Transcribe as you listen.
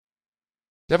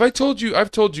Have I told you?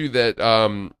 I've told you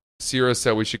that Sierra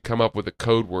said we should come up with a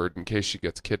code word in case she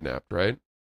gets kidnapped, right?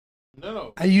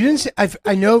 No. You didn't say.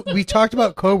 I know we talked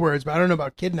about code words, but I don't know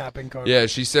about kidnapping code. Yeah,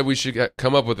 she said we should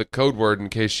come up with a code word in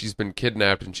case she's been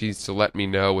kidnapped and she needs to let me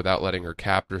know without letting her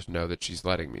captors know that she's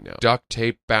letting me know. Duct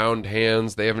tape bound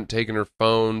hands. They haven't taken her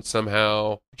phone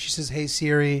somehow. She says, "Hey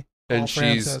Siri," And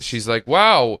Francis. she's like,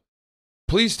 "Wow,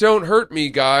 please don't hurt me,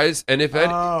 guys. And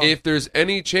Oh. if there's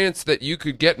any chance that you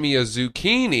could get me a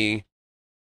zucchini,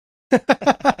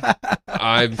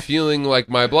 I'm feeling like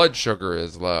my blood sugar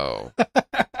is low."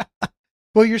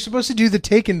 Well, you're supposed to do the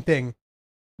Taken thing.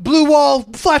 Blue wall,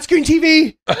 flat screen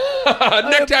TV,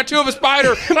 Neck tattoo of a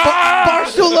spider.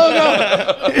 Barstool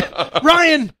logo.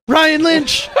 Ryan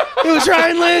Lynch. It was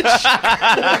Ryan Lynch.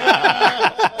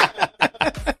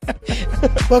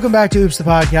 Welcome back to Oops the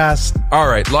Podcast. All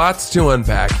right, lots to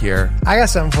unpack here. I got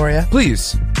something for you.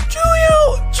 Please.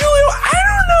 Julio, I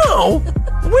don't know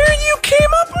where you came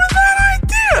up with that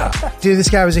idea. Dude, this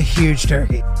guy was a huge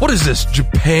turkey. What is this,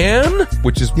 Japan?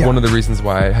 Which is Yeah. one of the reasons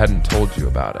why I hadn't told you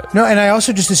about it. No, and I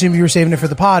also just assumed you were saving it for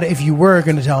the pod if you were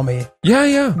going to tell me,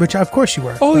 Yeah. which of course you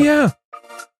were. Oh, But- yeah.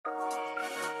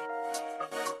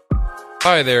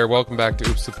 Hi there, welcome back to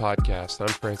Oops the Podcast. I'm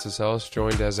Francis Ellis,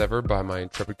 joined as ever by my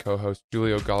intrepid co-host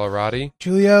Giulio Gallerati.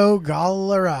 Giulio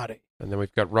Gallerati. And then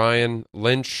we've got Ryan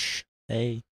Lynch.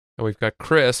 Hey. And we've got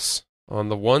Chris on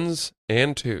the ones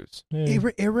and twos.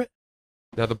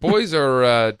 Now, the boys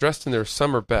are dressed in their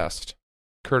summer best,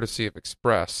 courtesy of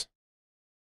Express.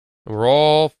 And we're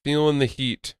all feeling the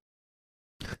heat.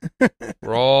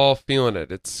 We're all feeling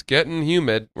it. It's getting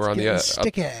humid. We're on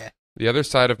Sticky. the other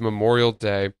side of Memorial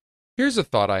Day. Here's a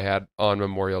thought I had on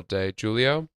Memorial Day,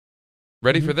 Julio.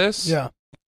 Ready for this? Yeah.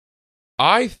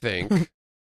 I think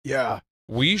Yeah.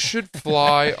 we should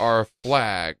fly our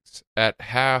flags at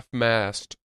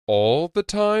half-mast all the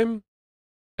time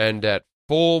and at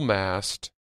full-mast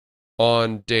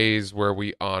on days where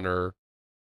we honor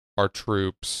our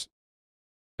troops,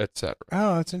 etc.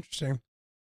 Oh, that's interesting.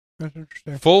 That's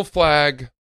interesting. Full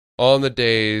flag on the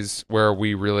days where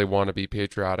we really want to be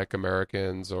patriotic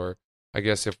Americans, or I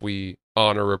guess if we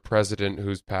honor a president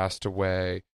who's passed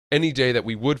away, any day that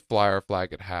we would fly our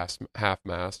flag at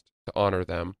half-mast to honor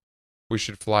them, we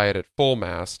should fly it at full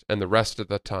mast, and the rest of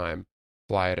the time,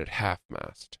 fly it at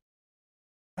half-mast.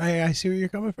 I see where you're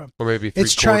coming from. Or maybe It's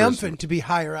three-quarters. triumphant to be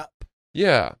higher up.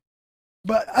 Yeah.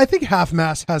 But I think half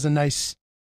mast has a nice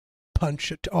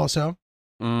punch also.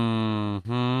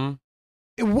 Mm-hmm.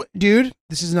 Dude,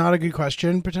 this is not a good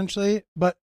question potentially,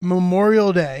 but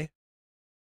Memorial Day,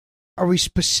 are we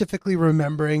specifically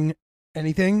remembering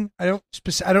anything? I don't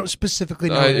specifically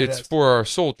know what it It's is. for our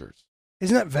soldiers.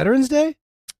 Isn't that Veterans Day?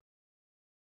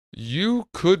 You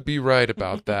could be right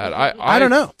about that. I don't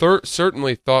know.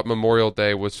 Certainly thought Memorial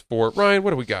Day was for... Ryan, what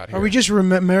do we got here? Are we just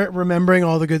remembering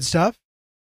all the good stuff?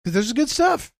 Because there's good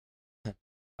stuff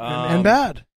and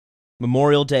bad.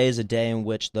 Memorial Day is a day in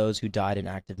which those who died in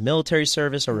active military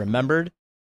service are remembered.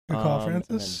 Good call, And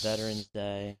Francis. then Veterans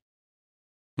Day.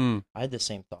 Hmm. I had the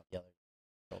same thought the other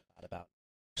day. Felt bad about.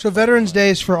 So Veterans Day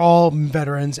is for all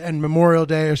veterans, and Memorial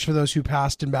Day is for those who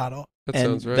passed in battle. That And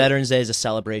sounds right. Veterans Day is a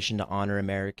celebration to honor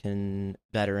American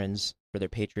veterans for their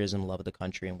patriotism, love of the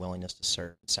country, and willingness to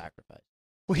serve and sacrifice.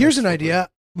 Well, here's an idea.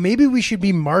 Maybe we should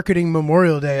be marketing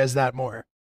Memorial Day as that more,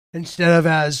 instead of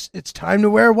as it's time to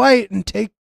wear white and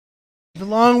take the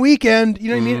long weekend. You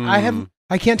know what I mean?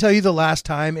 I can't tell you the last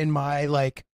time in my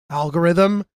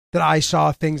algorithm that I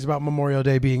saw things about Memorial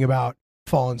Day being about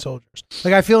fallen soldiers.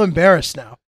 I feel embarrassed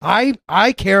now.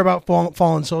 I care about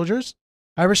fallen soldiers.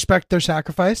 I respect their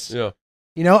sacrifice. Yeah.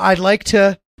 I'd like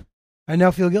to. I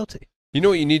now feel guilty. You know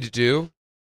what you need to do?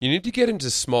 You need to get into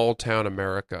small town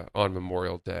America on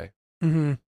Memorial Day.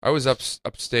 Mm-hmm. I was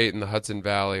upstate in the Hudson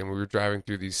Valley, and we were driving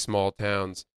through these small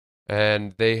towns,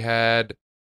 and they had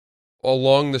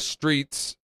along the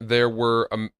streets there were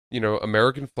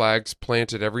American flags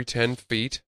planted every 10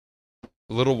 feet,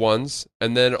 little ones,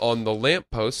 and then on the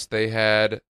lampposts they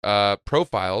had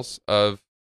profiles of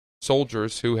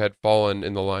soldiers who had fallen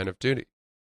in the line of duty.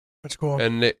 That's cool.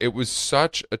 And it was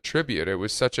such a tribute. It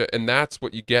was and that's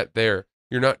what you get there.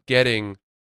 You're not getting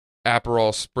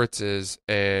Aperol spritzes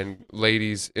and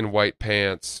ladies in white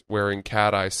pants wearing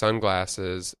cat-eye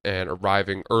sunglasses and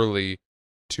arriving early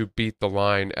to beat the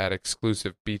line at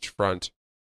exclusive beachfront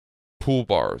pool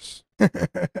bars.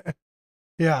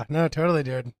 Yeah, no, totally,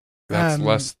 dude. That's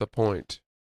less the point.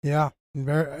 Yeah.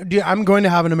 Dude, I'm going to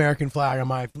have an American flag on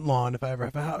my lawn if I ever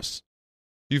have a house.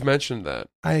 You've mentioned that.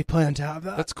 I plan to have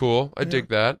that. That's cool. I Yeah. dig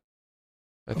that.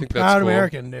 I I'm think proud that's cool.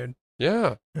 American, dude.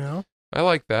 Yeah, I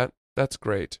like that. That's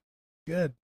great.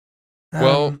 Good.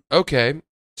 Well, okay.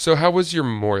 So how was your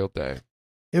Memorial Day?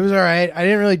 It was all right. I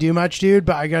didn't really do much, dude,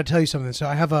 but I got to tell you something. So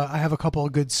I have a couple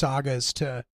of good sagas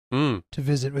to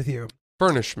visit with you.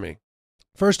 Furnish me.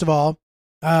 First of all,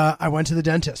 I went to the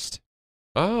dentist.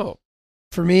 Oh.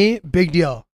 For me, big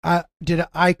deal. I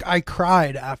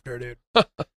cried after, dude.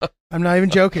 I'm not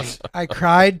even joking. I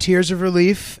cried tears of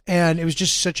relief, and it was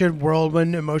just such a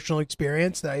whirlwind emotional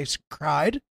experience that I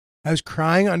cried. I was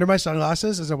crying under my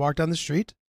sunglasses as I walked down the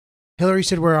street. Hillary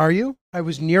said, "Where are you?" I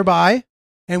was nearby,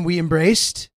 and we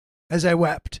embraced as I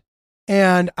wept.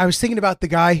 And I was thinking about the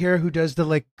guy here who does the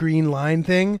like green line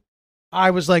thing. I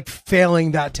was like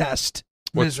failing that test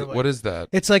miserably. What is that?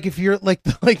 It's like if you're like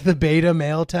the beta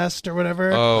male test or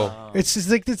whatever. Oh. It's just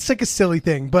like it's like a silly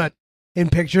thing, but in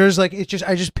pictures, like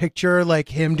I just picture like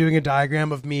him doing a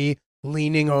diagram of me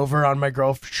leaning over on my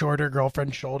shorter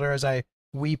girlfriend's shoulder as I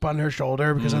weep on her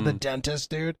shoulder because I'm the dentist,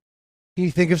 dude. Can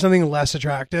you think of something less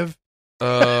attractive?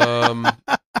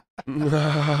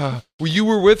 Well, you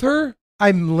were with her,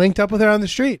 I'm linked up with her on the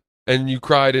street. and you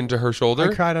cried into her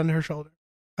shoulder. I cried on her shoulder.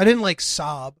 I didn't like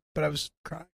sob, but I was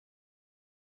crying.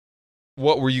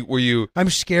 What were you? I'm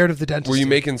scared of the dentist. Were you dude.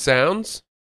 making sounds?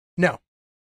 No,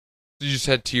 You just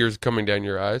had tears coming down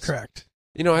your eyes. correct.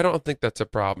 You know, I don't think that's a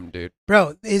problem, dude.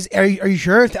 Bro, are you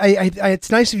sure?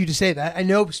 It's nice of you to say that. I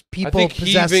know people I think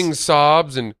possess heaving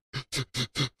sobs and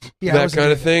Yeah, I that wasn't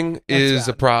kind of doing thing is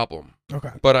a bad. problem.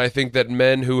 Okay. But I think that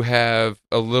men who have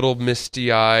a little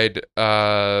misty-eyed,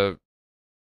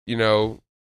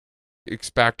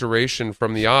 expectoration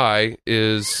from the eye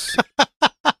is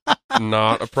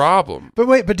not a problem.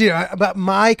 But dude, but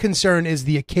my concern is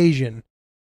the occasion.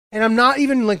 And I'm not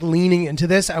even like leaning into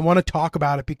this. I want to talk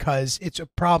about it because it's a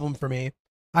problem for me.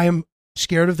 I am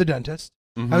scared of the dentist.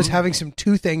 I was having some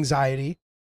tooth anxiety.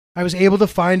 I was able to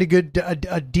find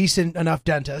a decent enough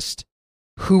dentist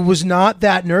who was not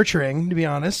that nurturing, to be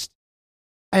honest.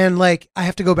 And like, I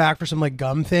have to go back for some like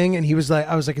gum thing. And he was like,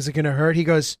 I was like, is it going to hurt? He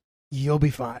goes, you'll be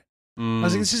fine. I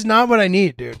was like, this is not what I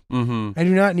need, dude. Mm-hmm. I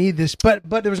do not need this. But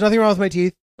there was nothing wrong with my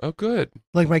teeth. Oh, good.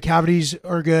 Like my cavities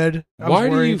are good. Why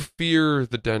do you fear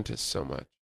the dentist so much?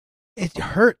 It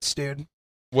hurts, dude.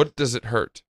 What does it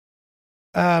hurt?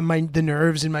 The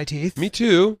nerves in my teeth. Me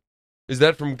too. Is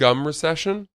that from gum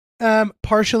recession?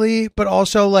 Partially, but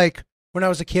also like when I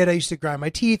was a kid, I used to grind my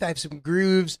teeth. I have some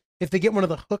grooves. If they get one of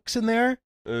the hooks in there,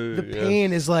 the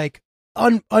pain is like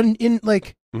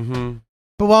Mm-hmm.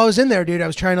 But while I was in there, dude, I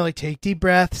was trying to like take deep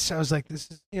breaths. I was like, this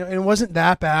is, and it wasn't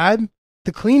that bad.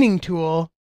 The cleaning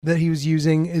tool that he was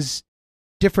using is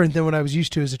different than what I was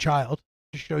used to as a child.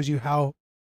 It just shows you how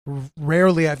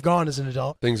rarely I've gone as an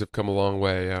adult. Things have come a long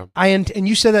way, yeah. And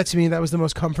you said that to me. That was the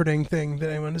most comforting thing that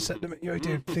anyone has said to me. You're like,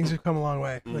 dude, things have come a long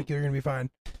way. Like, you're going to be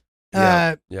fine.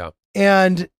 Yeah.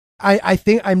 And I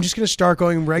think I'm just going to start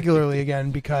going regularly again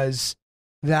because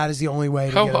that is the only way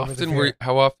to How get over the fear.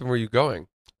 often were you going?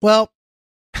 Well,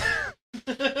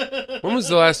 When was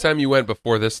the last time you went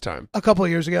before this time? a couple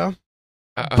of years ago.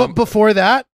 But before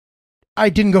that, I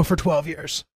didn't go for 12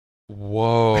 years.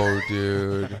 Whoa,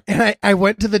 dude. And I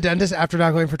went to the dentist after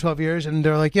not going for 12 years, and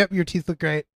they're like, yep, your teeth look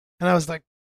great. And I was like,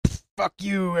 fuck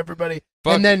you, everybody.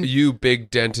 Fuck and then, you, big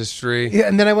dentistry. yeah,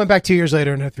 and then I went back 2 years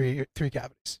later and had three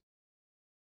cavities,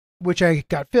 which I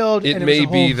got filled. It and may was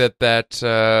a be whole- that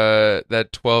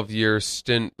 12-year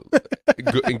stint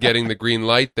in getting the green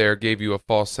light there gave you a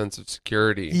false sense of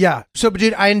security. Yeah. So, but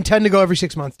dude, I intend to go every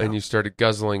 6 months now. And you started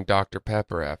guzzling Dr.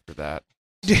 Pepper after that.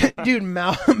 Dude,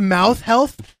 mouth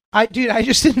health. I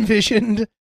just envisioned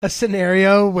a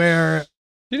scenario where,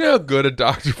 You know how good a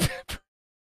Dr. Pepper.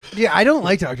 yeah, I don't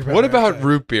like Dr. Pepper. What about actually.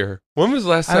 root beer? When was the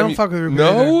last time I don't you... fuck with root beer.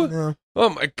 No? either. No. Oh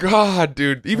my god,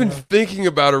 dude! Even thinking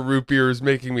about a root beer is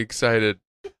making me excited.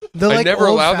 The I like never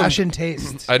allow them- old-fashioned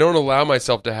taste. I don't allow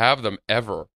myself to have them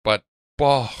ever, but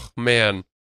oh man,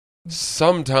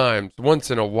 sometimes once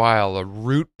in a while a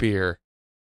root beer.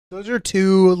 Those are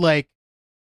two like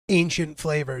ancient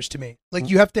flavors to me. Like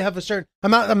you have to have a certain.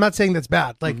 I'm not saying that's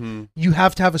bad. Like Mhm. you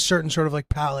have to have a certain sort of like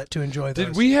palate to enjoy those.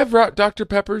 Did we have Dr.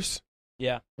 Peppers?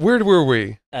 Yeah, Where were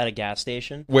we? at a gas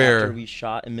station. Where? After we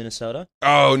shot in Minnesota.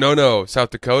 Oh no,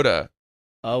 South Dakota.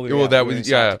 Oh, we Well, were, that we were was-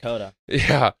 in yeah. South Dakota.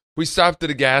 Yeah, we stopped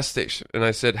at a gas station, and I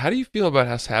said, "How do you feel about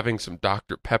us having some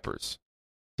Dr. Peppers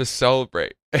to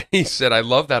celebrate?" And he said, "I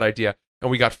love that idea." And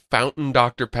we got fountain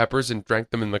Dr. Peppers and drank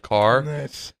them in the car,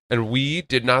 Nice. and we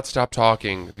did not stop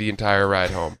talking the entire ride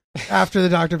home. After the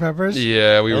Dr. Peppers.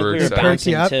 Yeah, we I think were we were excited.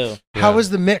 bouncing bouncing up. too. How Yeah. was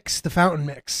the mix? The fountain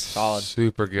mix. Solid.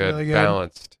 Super good, Really good.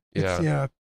 balanced. It's, Yeah.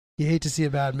 You hate to see a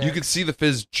bad mix. You could see the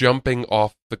fizz jumping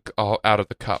off out of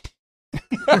the cup.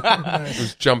 It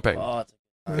was jumping. Oh, it's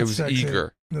It was sexy.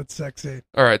 eager. That's sexy.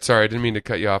 All right, sorry, I didn't mean to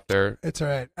cut you off there. It's all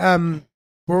right.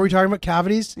 What were we talking about?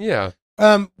 Cavities? Yeah.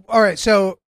 All right.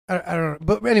 So I don't know.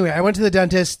 But anyway, I went to the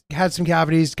dentist, had some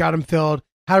cavities, got them filled,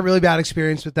 had a really bad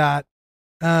experience with that.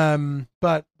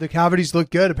 But the cavities look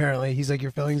good, apparently. He's like,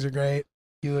 your fillings are great.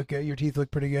 You look good. Your teeth look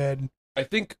pretty good. I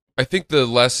think the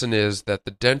lesson is that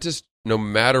the dentist, no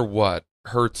matter what,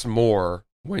 hurts more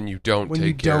when you don't When take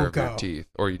you care don't of your go. teeth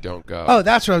or you don't go. Oh,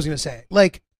 that's what I was going to say.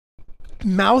 Like,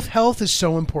 mouth health is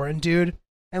so important, dude.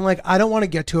 And like, I don't want to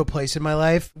get to a place in my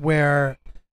life where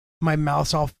my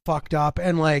mouth's all fucked up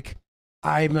and like,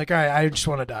 I'm like, all right, I just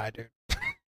want to die, dude.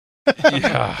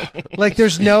 Yeah. Like,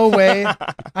 there's no way.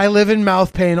 I live in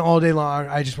mouth pain all day long.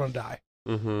 I just want to die.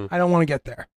 Mm-hmm. I don't want to get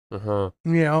there. Uh-huh.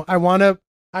 You know,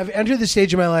 I've entered the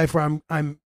stage of my life where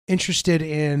I'm interested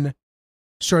in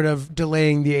sort of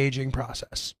delaying the aging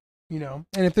process, you know?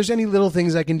 And if there's any little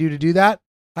things I can do to do that,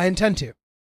 I intend to,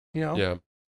 you know? Yeah.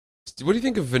 What do you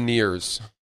think of veneers?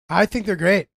 I think they're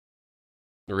great.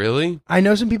 Really? I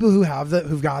know some people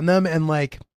who've gotten them, and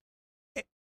like,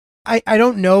 I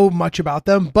don't know much about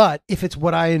them, but if it's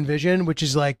what I envision, which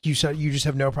is like you said, you just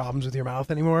have no problems with your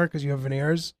mouth anymore because you have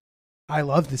veneers. I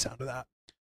love the sound of that.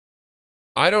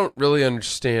 I don't really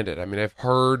understand it. I mean, I've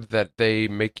heard that they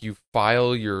make you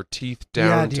file your teeth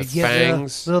down to you have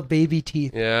fangs. little baby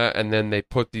teeth. Yeah, and then they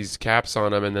put these caps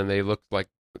on them, and then they look like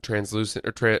translucent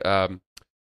or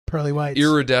Pearly whites.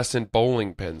 iridescent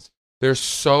bowling pins. They're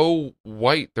so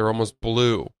white, they're almost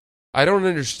blue. I don't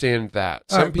understand that.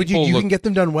 All Some right, but people you look. can get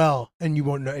them done well, and you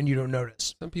won't know, and you don't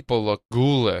notice. Some people look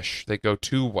ghoulish. They go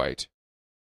too white.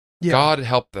 Yeah. God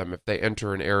help them if they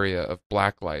enter an area of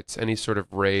black lights, any sort of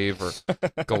rave or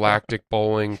galactic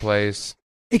bowling place.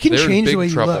 It can They're in change the big way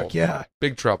trouble. you look. Yeah,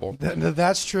 Big trouble.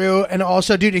 that's true. And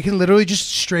also, dude, it can literally just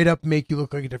straight up make you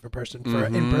look like a different person in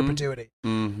Mhm. perpetuity.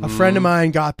 Mhm. A friend of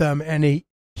mine got them, and he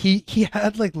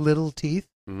had like little teeth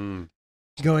Mhm.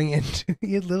 going into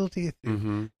he had little teeth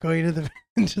Mhm. going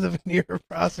into the veneer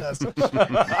process.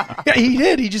 Yeah, he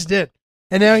did. He just did.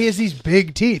 And now he has these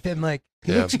big teeth, and like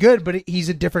he Yeah. looks good, but he's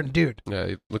a different dude. Yeah,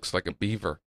 he looks like a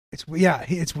beaver. It's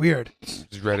weird.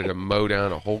 He's ready to mow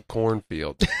down a whole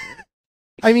cornfield,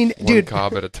 I mean, one dude,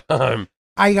 cob at a time.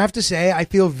 I have to say, I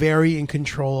feel very in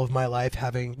control of my life.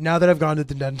 Now that I've gone to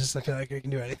the dentist, I feel like I can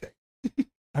do anything.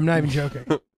 I'm not even joking.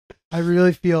 I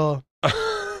really feel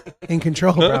in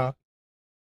control, bro.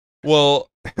 Well,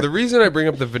 the reason I bring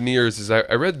up the veneers is I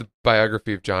read the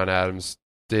biography of John Adams,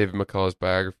 David McCullough's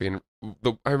biography, and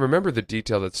I remember the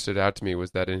detail that stood out to me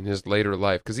was that in his later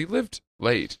life, because he lived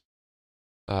late,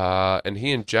 and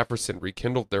he and Jefferson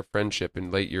rekindled their friendship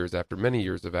in late years after many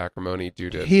years of acrimony due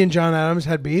to He and John Adams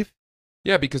had beef.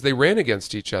 yeah, because they ran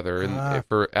against each other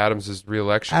for Adams's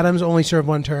reelection. Adams only served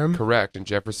one term. Correct, and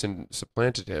Jefferson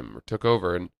supplanted him or took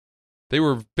over, and they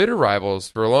were bitter rivals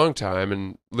for a long time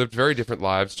and lived very different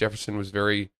lives. Jefferson was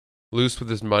very loose with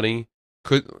his money,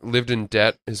 lived in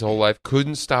debt his whole life,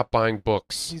 couldn't stop buying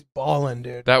books. He's balling,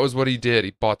 dude. That was what he did.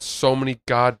 He bought so many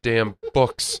goddamn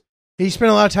books. He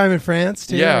spent a lot of time in France,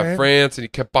 too. Yeah, right? France, and he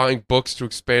kept buying books to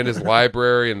expand his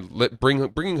library and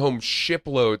bringing home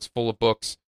shiploads full of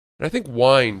books. And I think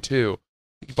wine, too.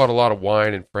 He bought a lot of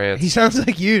wine in France. He sounds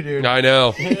like you, dude. I know.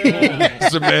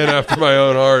 He's a man after my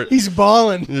own heart. He's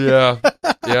balling. Yeah,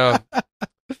 yeah,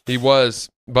 he was.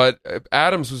 But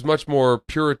Adams was much more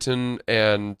Puritan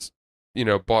and,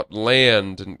 bought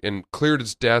land and cleared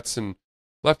his debts and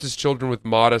left his children with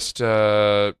modest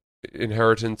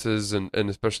inheritances and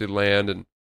especially land.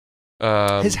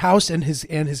 And His house and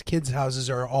his kids' houses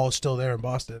are all still there in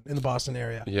Boston, in the Boston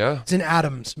area. yeah, It's in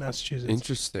Adams, Massachusetts.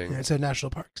 interesting. Yeah, it's a National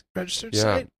Parks registered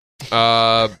Yeah.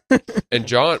 site. And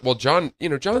John,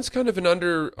 John's kind of an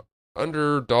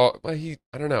underdog. Well, I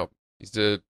don't know. He's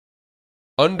a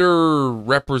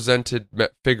underrepresented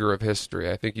figure of history.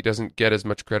 I think he doesn't get as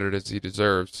much credit as he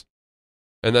deserves,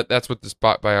 and that's what this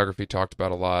biography talked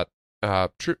about a lot.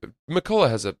 McCullough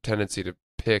has a tendency to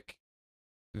pick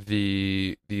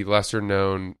the lesser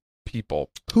known people.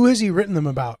 Who has he written them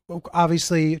about? Well,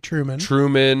 obviously, Truman.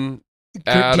 Truman, Did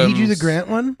he do the Adams. Grant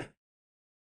one?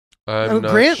 I'm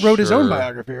not Grant wrote his own sure.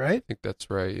 biography, right? I think that's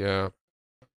right. Yeah,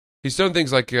 he's done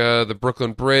things like the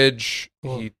Brooklyn Bridge.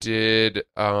 Cool. He did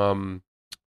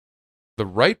the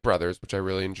Wright brothers, which I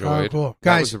really enjoyed. Oh, cool.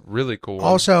 That Guys, was a really cool one.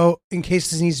 also, in case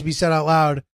this needs to be said out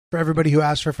loud, for everybody who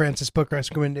asked for Francis book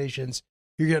recommendations,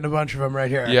 you're getting a bunch of them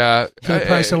right here. yeah, For the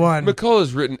price of one.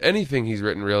 McCullough's written anything he's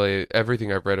written. Really,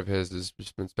 everything I've read of his has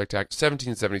just been spectacular.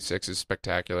 1776 is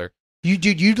spectacular.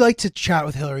 You'd like to chat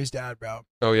with Hillary's dad, bro.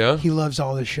 Oh yeah, He loves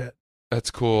all this shit. that's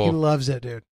He cool, loves it,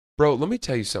 dude. bro. Let me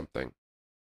tell you something.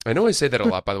 I know I say that a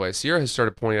lot, by the way. Sierra has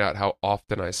started pointing out how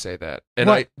often I say that, and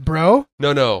What, bro?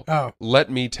 no. Oh, Let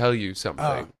me tell you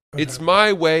something. It's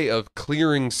my way of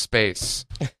clearing space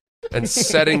and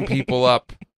setting people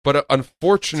up. But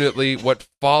unfortunately, what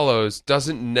follows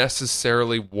doesn't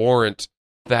necessarily warrant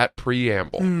that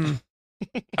preamble.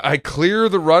 I clear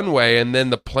the runway, and then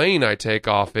the plane I take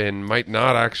off in might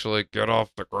not actually get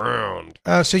off the ground.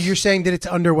 So you're saying that it's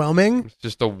underwhelming? It's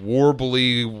just a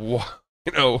warbly,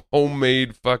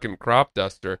 homemade fucking crop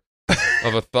duster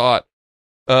of a thought.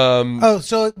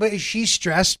 But is she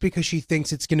stressed because she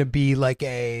thinks it's going to be like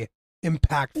a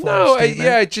impactful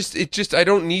statement? I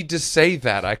don't need to say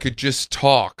that. I could just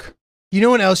talk. You know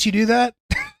when else you do that?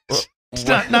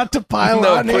 not to pile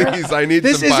on here. No, please, I need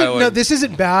some piling. No, this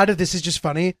isn't bad. This is just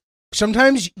funny.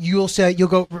 Sometimes you'll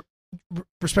go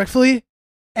respectfully,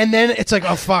 and then it's like,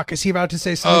 oh, fuck, is he about to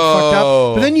say something fucked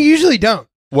up? But then you usually don't.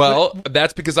 Well,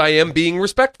 that's because I am being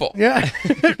respectful. Yeah.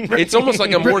 It's almost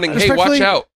like I'm warning, hey, watch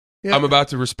out. Yeah. I'm about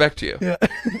to respect you. Yeah.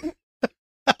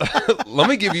 Let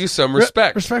me give you some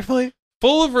respect. Respectfully?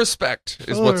 Full of respect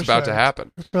is what's about to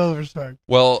happen. Full of respect.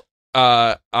 Well,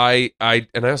 I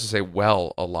also say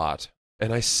well a lot.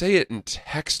 And I say it in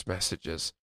text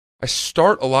messages. I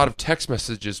start a lot of text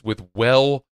messages with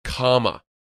well, comma.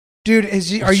 Dude,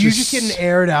 are you just getting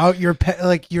aired out? Your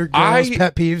girl's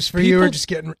pet peeves for you are just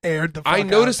getting aired the fuck out. I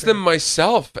notice them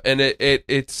myself, and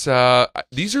it's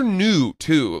these are new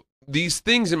too. These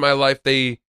things in my life,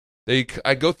 I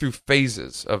go through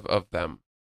phases of them.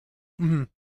 Mm-hmm.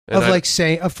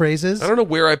 Of phrases. I don't know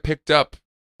where I picked up.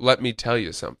 Let me tell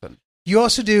you something. You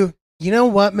also do. You know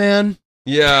what, man?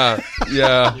 Yeah.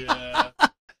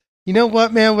 You know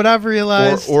what, man? What I've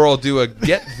realized, or I'll do a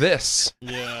get this.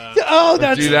 Yeah. Oh,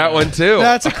 I'll do that one too.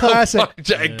 That's a classic.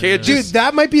 I can't Dude,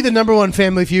 that might be the number one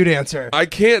Family Feud answer. I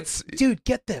can't. Dude,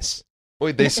 get this.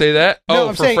 Wait, they say that? No, oh,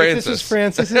 I'm for saying Francis. This is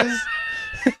Francis's.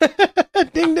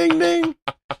 Ding, ding, ding.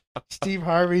 Steve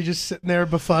Harvey just sitting there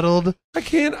befuddled.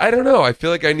 I don't know. I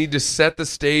feel like I need to set the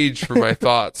stage for my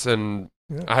thoughts, and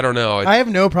I don't know. I have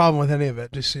no problem with any of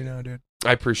it, just so you know, dude.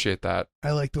 I appreciate that.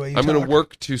 I like the way you I'm talk. going to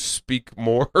work to speak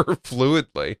more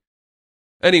fluidly.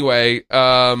 Anyway,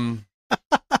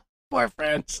 poor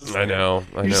Francis. I know.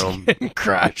 You're just getting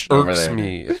crushed over Irks there.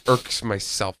 me. It irks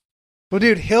myself. Well,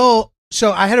 dude,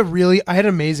 so I had an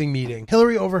amazing meeting.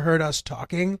 Hillary overheard us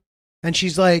talking, and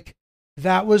she's like,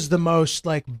 that was the most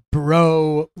like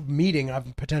bro meeting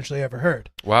I've potentially ever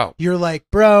heard. Wow. You're like,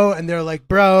 bro, and they're like,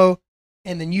 bro,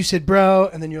 and then you said bro,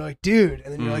 and then you're like, dude,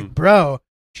 and then you're like, bro.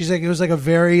 She's like, it was like a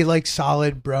very like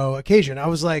solid bro occasion. I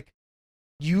was like,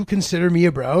 you consider me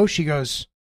a bro? She goes,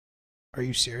 are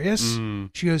you serious?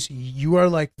 She goes, you are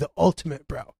like the ultimate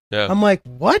bro. Yeah. I'm like,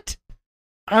 what?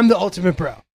 I'm the ultimate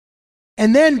bro.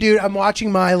 And then, dude, I'm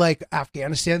watching my like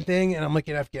Afghanistan thing, and I'm like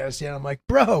in Afghanistan. I'm like,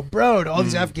 bro, to all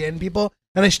these Afghan people,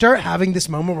 and I start having this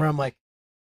moment where I'm like,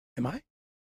 am I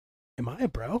a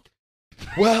bro?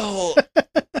 Well,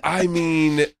 I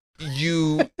mean,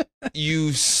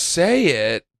 you say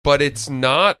it, but it's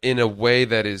not in a way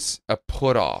that is a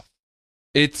put off.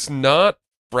 It's not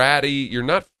fratty. You're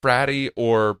not fratty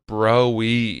or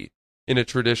bro-y in a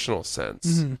traditional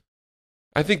sense. Mm-hmm.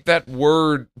 I think that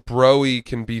word bro-y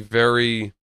can be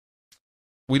very.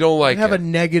 We don't like have it. a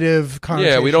negative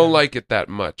connotation. Yeah, we don't like it that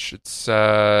much. It's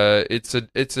a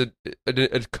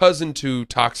cousin to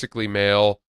toxically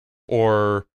male,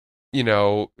 or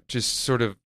just sort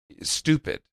of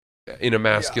stupid in a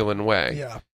masculine way.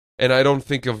 Yeah. And I don't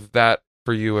think of that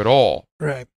for you at all.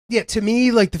 Right. Yeah, to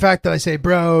me, like the fact that I say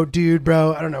bro, dude,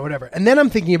 bro, I don't know, whatever. And then I'm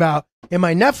thinking about, in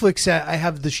my Netflix set, I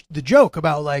have the joke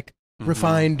about like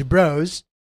refined bros,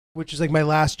 which is like my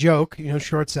last joke,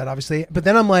 short set, obviously. But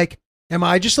then I'm like, am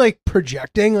I just like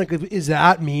projecting? Like, is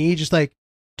that me just like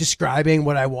describing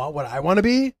what I want to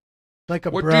be? Like a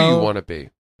what bro. What do you want to be?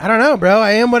 I don't know, bro.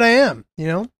 I am what I am,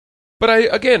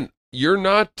 But you're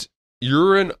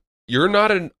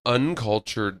not an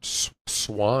uncultured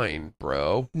swine,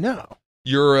 bro. No.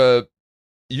 You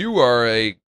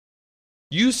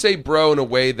say bro in a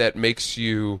way that makes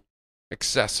you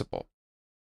accessible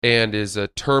and is a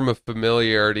term of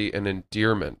familiarity and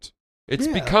endearment. It's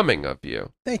becoming of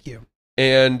you. Thank you.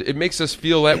 And it makes us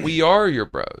feel that we are your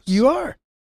bros. You are.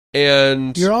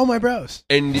 And you're all my bros.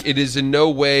 And it is in no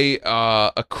way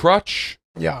a crutch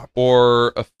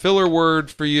or a filler word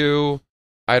for you.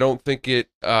 I don't think it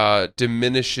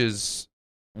diminishes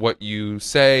what you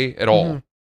say at all.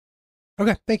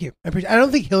 Okay, thank you. I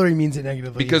don't think Hillary means it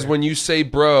negatively. Because when you say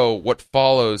bro, what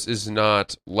follows is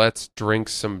not let's drink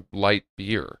some light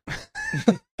beer.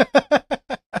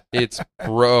 It's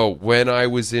bro, when I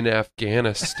was in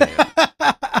Afghanistan.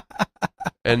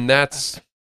 And that's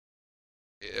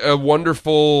a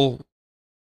wonderful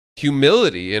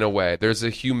humility in a way. There's a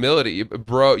humility.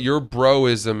 Bro, your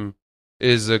broism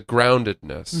is a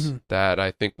groundedness Mhm. that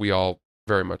I think we all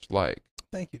very much like.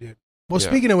 Thank you, dude. Well, Yeah.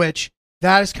 speaking of which,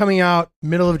 that is coming out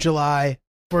middle of July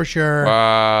for sure.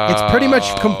 Wow. It's pretty much.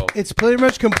 Thank you. It's pretty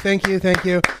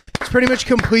much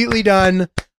completely done.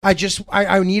 I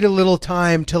need a little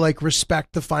time to like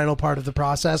respect the final part of the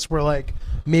process, where like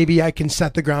maybe I can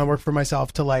set the groundwork for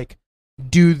myself to like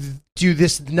do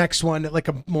this next one at like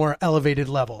a more elevated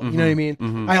level. You know what I mean?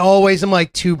 Mhm. I always am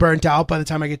like too burnt out by the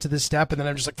time I get to this step, and then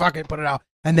I'm just like, fuck it, put it out.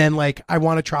 And then like I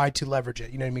want to try to leverage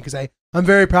it. You know what I mean? Because I'm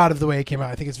very proud of the way it came out.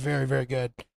 I think it's very, very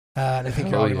good, and I think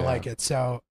you're all Hell gonna yeah. like it.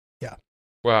 So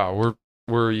Wow,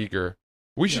 we're eager.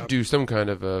 We should Yep. do some kind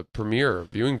of a premiere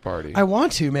viewing party. I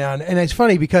want to, man. And it's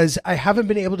funny because I haven't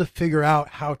been able to figure out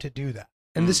how to do that.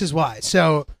 And this is why.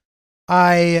 So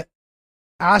I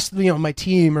asked, my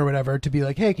team or whatever to be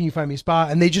like, hey, can you find me a spot?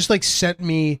 And they just like sent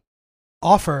me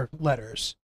offer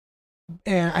letters.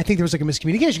 And I think there was like a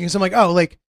miscommunication because I'm like, oh,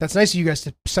 like that's nice of you guys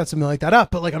to set something like that up.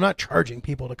 But like, I'm not charging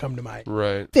people to come to my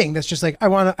Right. thing. That's just like, I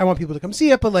want people to come see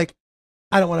it. But like,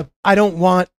 I don't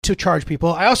want to charge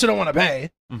people. I also don't want to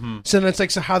pay. Mm-hmm. So then it's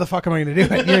like, so how the fuck am I going to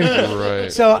do it? You know what I mean?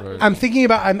 Right. So right. I'm thinking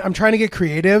about, I'm trying to get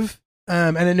creative.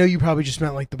 And I know you probably just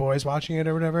meant like the boys watching it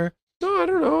or whatever. No, I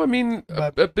don't know. I mean,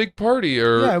 But- a big party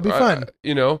or Yeah, it'd be fun.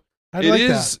 I'd it like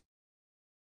is. that.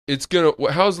 It's gonna.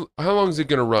 How long is it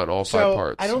gonna run? All So 5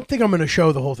 parts. I don't think I'm going to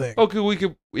show the whole thing. Okay, we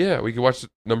could watch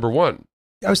number 1.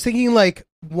 I was thinking like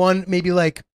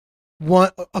a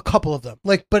couple of them.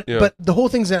 Like, but the whole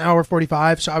thing's an hour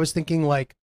 45. So I was thinking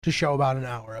like to show about an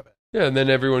hour of it Yeah, and then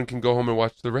everyone can go home and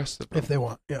watch the rest of them. if they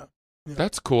want. Yeah.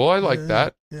 That's cool. I like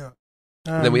that. Yeah.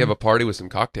 And then we have a party with some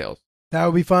cocktails. that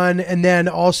would be fun. And then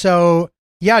also,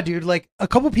 yeah, dude, like a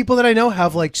couple people that I know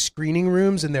have like screening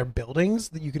rooms in their buildings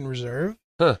that you can reserve.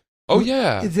 Oh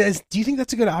yeah, Do you think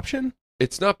that's a good option?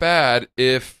 it's not bad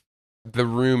if the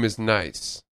room is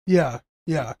nice. Yeah.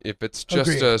 Yeah. If it's just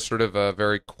Agreed. a sort of a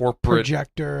very corporate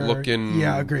Projector looking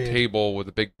Yeah, agreed. table with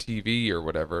a big TV or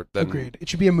whatever, then Agreed. It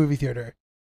should be a movie theater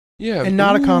yeah, and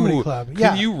not a comedy ooh, club. Can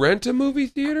Yeah. you rent a movie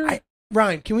theater?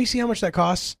 Ryan, can we see how much that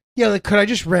costs? Yeah, like could I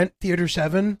just rent Theater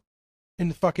 7 in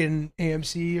the fucking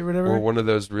AMC or whatever? Or one of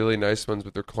those really nice ones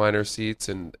with recliner seats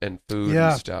and food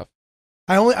Yeah. and stuff,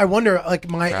 I wonder like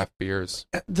craft beers.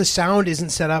 the sound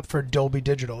isn't set up for Dolby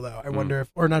Digital though. I Mm. wonder if,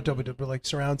 or not Dolby Digital, but like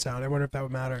surround sound. I wonder if that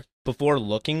would matter. Before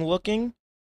looking,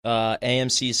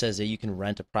 AMC says that you can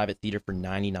rent a private theater for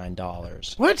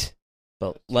 $99. What?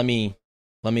 But let me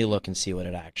look and see what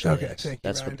it actually Okay, is. thank you.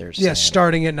 That's Ryan. what they're saying. Yeah,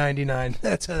 starting at 99.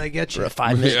 That's how they get For you. a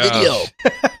 5-minute Yeah. video.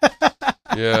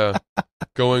 Yeah,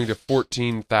 going to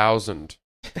 14,000.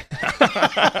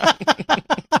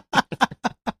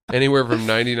 Anywhere from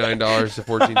 $99 to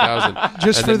 14,000.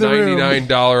 Just And for the room.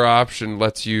 $99 option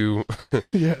lets you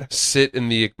Yeah. sit in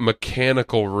the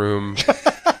mechanical room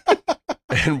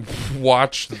and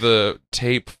watch the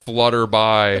tape flutter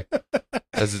by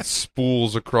as it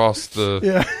spools across the.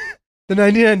 Yeah. The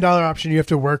 $99 option, you have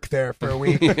to work there for a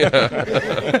week.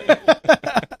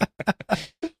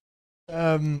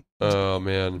 Oh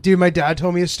man. Dude, my dad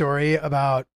told me a story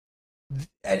about,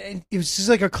 and it was just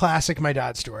like a classic my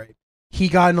dad story. He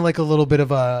got into like a little bit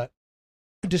of a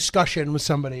discussion with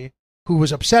somebody who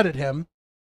was upset at him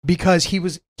because he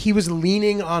was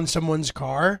leaning on someone's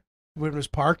car when it was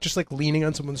parked, just like leaning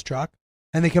on someone's truck.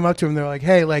 And they come up to him, they're like,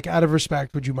 hey, like out of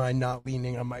respect, would you mind not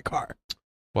leaning on my car?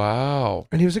 Wow.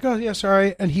 And he was like, oh yeah,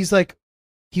 sorry. And he's like,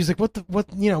 what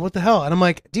the hell? And I'm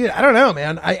like, dude, I don't know,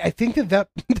 man. I think that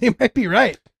they might be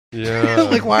right. Yeah.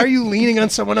 Like, why are you leaning on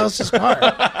someone else's car?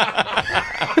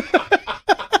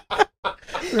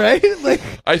 Right? Like,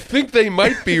 I think they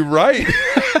might be right.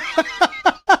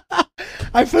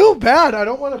 I feel bad. I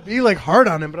don't want to be like hard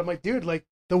on him, but I'm like, dude, like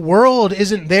the world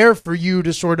isn't there for you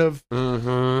to sort of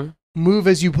Mm-hmm. move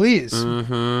as you please.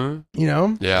 Mm-hmm. You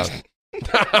know? Yeah.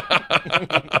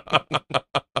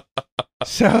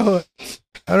 So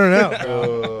I don't know.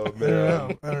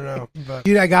 Oh I don't know. But,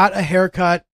 dude, I got a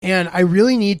haircut and I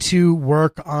really need to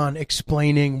work on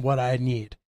explaining what I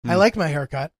need. I like my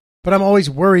haircut, but I'm always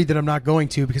worried that I'm not going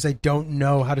to because I don't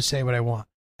know how to say what I want.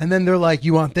 And then they're like,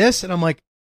 you want this? And I'm like,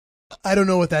 I don't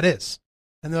know what that is.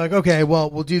 And they're like, okay, well,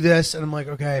 we'll do this. And I'm like,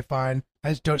 okay, fine.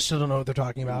 I just still don't know what they're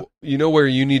talking about. You know where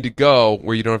you need to go,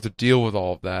 where you don't have to deal with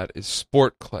all of that, is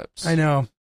Sport Clips. I know.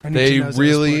 I need They to know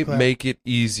really sport clip. make it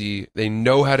easy. They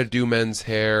know how to do men's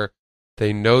hair.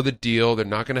 They know the deal. They're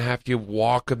not going to have to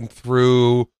walk them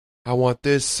through. I want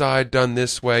this side done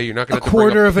this way. You're not a going to have to bring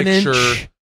quarter a of an picture. inch.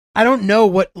 I don't know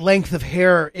what length of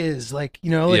hair is. Like,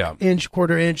 like Yeah. inch,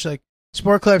 quarter inch. Like,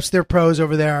 Sport Clips, they're pros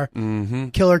over there. Mm-hmm.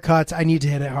 Killer cuts. I need to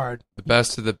hit it hard. The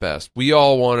best of the best. We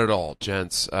all want it all,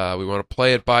 gents. We want to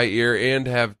play it by ear and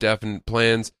have definite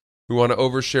plans. We want to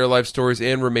overshare life stories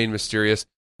and remain mysterious.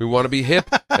 We want to be hip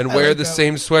and wear like the that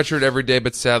same sweatshirt every day,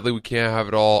 but sadly we can't have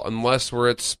it all unless we're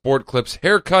at Sport Clips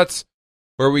Haircuts,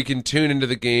 where we can tune into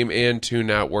the game and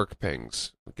tune out work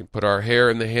pings. We can put our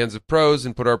hair in the hands of pros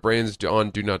and put our brains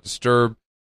on Do Not Disturb.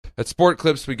 At Sport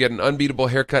Clips, we get an unbeatable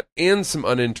haircut and some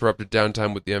uninterrupted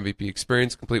downtime with the MVP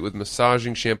experience, complete with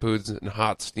massaging shampoos and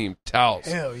hot steamed towels.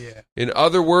 Hell yeah. In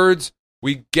other words,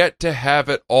 we get to have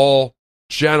it all,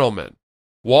 gentlemen.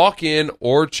 Walk in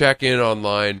or check in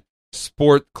online.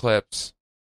 Sport Clips.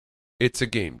 It's a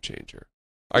game changer.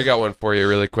 I got one for you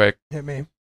really quick. Hit me.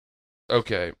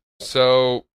 Okay.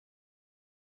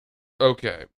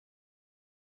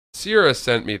 Sierra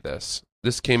sent me this.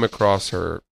 This came across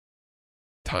her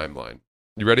timeline.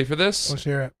 You ready for this? Let's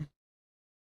hear it.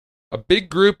 A big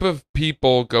group of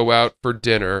people go out for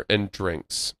dinner and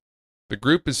drinks. The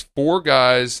group is 4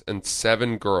 guys and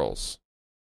 7 girls.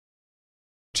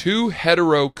 2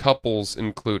 hetero couples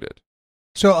included.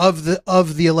 So of the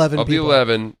 11 Of the people.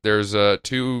 11, there's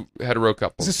 2 hetero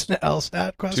couples. Is this an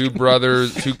LSAT question? 2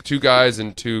 brothers, two guys,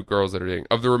 and 2 girls that are dating.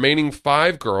 Of the remaining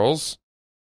 5 girls,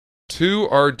 2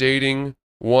 are dating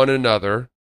one another,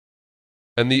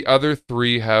 and the other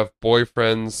 3 have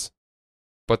boyfriends,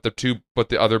 but the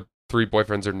other 3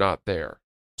 boyfriends are not there.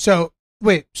 So,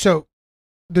 wait,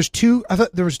 there's 2, I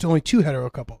thought there was only 2 hetero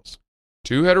couples.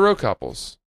 2 hetero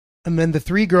couples. And then the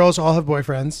 3 girls all have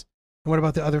boyfriends. And what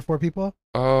about the other 4 people?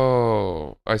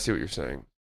 Oh, I see what you're saying.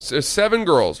 So 7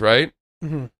 girls, right?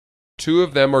 Mm-hmm. 2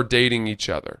 of them are dating each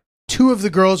other. 2 of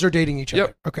the girls are dating each Yep.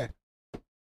 other. Okay.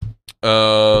 2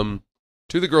 of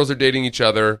the girls are dating each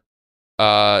other. 2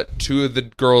 of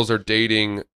the girls are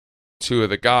dating 2 of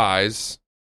the guys.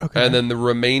 Okay. And then the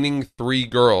remaining 3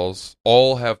 girls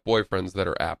all have boyfriends that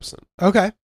are absent.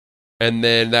 Okay. And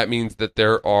then that means that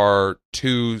there are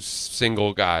 2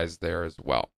 single guys there as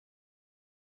well.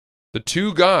 The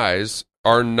 2 guys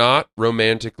are not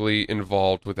romantically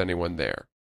involved with anyone there.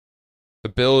 The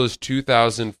bill is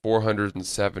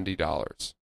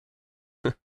 $2,470.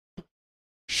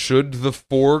 Should the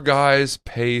 4 guys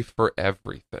pay for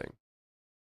everything?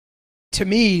 To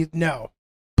me, no.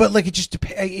 But like it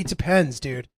depends,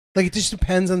 dude. Like it just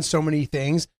depends on so many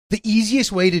things. The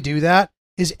easiest way to do that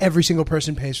is every single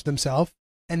person pays for themselves,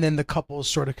 and then the couples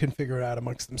sort of can figure it out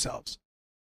amongst themselves.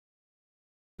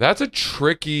 That's a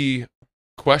tricky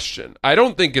question. I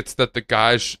don't think it's that the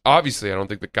guys, obviously I don't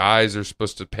think the guys are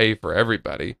supposed to pay for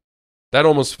everybody. That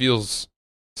almost feels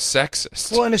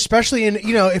sexist. Well, and especially in,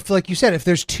 if like you said, if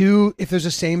there's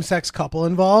a same-sex couple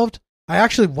involved, I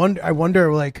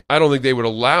wonder like, I don't think they would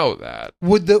allow that.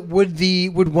 would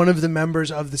one of the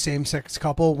members of the same-sex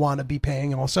couple want to be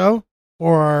paying also?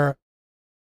 Or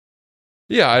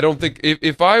Yeah, I don't think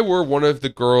if I were one of the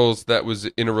girls that was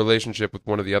in a relationship with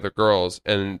one of the other girls,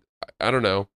 and I don't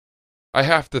know, I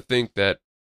have to think that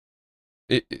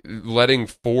letting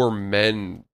 4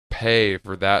 men pay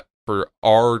for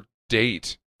our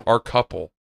date, our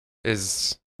couple,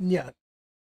 is yeah.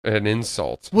 an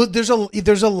insult. Well, there's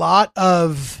a lot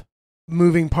of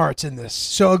moving parts in this.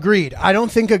 So agreed. I don't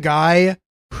think a guy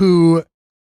who,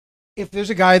 if there's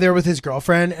a guy there with his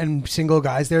girlfriend and single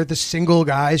guys there, the single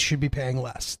guys should be paying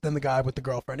less than the guy with the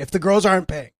girlfriend. If the girls aren't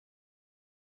paying,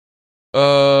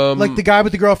 like the guy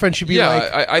with the girlfriend should be I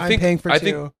think, I'm paying for I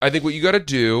 2. think what you got to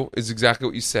do is exactly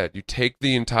what you said. You take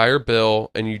the entire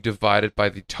bill and you divide it by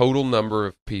the total number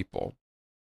of people,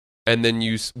 and then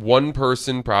one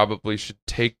person probably should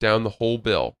take down the whole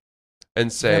bill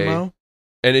and say, Demo?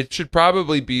 and it should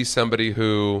probably be somebody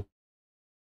who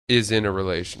is in a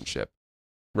relationship,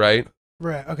 right?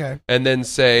 Right. Okay. And then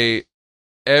say,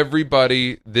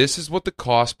 everybody, this is what the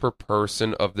cost per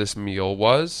person of this meal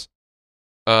was.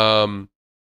 I'll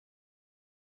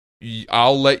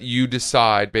let you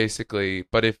decide, basically.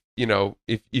 But if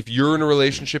you're in a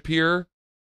relationship here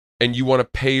and you want to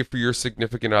pay for your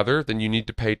significant other, then you need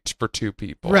to pay for 2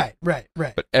 people. Right.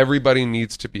 But everybody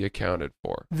needs to be accounted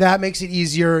for. That makes it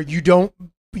easier.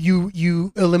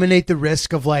 You eliminate the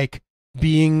risk of like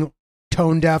being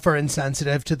tone deaf or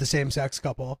insensitive to the same sex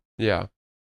couple. Yeah.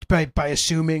 By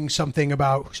assuming something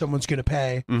about someone's going to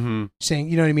pay, Mm-hmm. saying,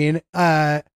 you know what I mean?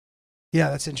 Yeah,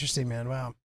 that's interesting, man.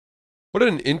 Wow. What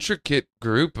an intricate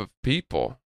group of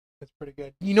people. That's pretty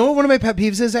good. You know what one of my pet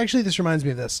peeves is, actually? This reminds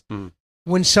me of this. Hmm.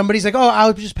 When somebody's like, oh,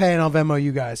 I'll just pay and I'll Venmo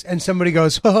you guys. And somebody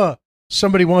goes,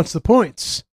 somebody wants the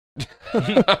points.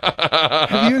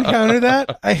 Have you encountered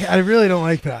that? I really don't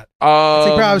like that. It's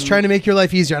like, bro, I was trying to make your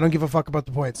life easier. I don't give a fuck about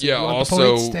the points. If Yeah, you want the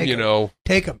also, points, take 'em. you know,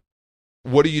 Take them.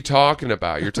 what are you talking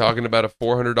about? You're talking about a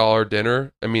 $400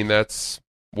 dinner? I mean, that's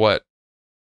what,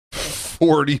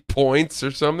 40 points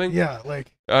or something? Yeah,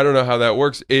 like I don't know how that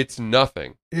works. It's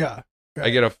nothing. yeah. I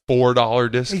get a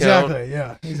 $4 discount. Exactly.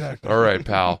 Yeah. Exactly. All right,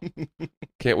 pal.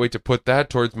 Can't wait to put that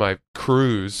towards my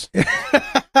cruise.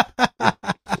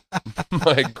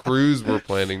 My cruise we're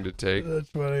planning to take. That's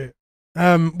funny.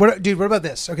 What about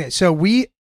this? Okay, so we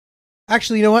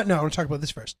actually, you know what? No, I want to talk about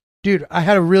this first. Dude, I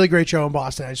had a really great show in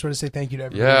Boston. I just want to say thank you to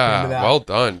everyone who came Yeah, to that. well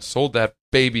done. Sold that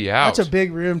baby out. That's a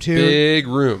big room too. Big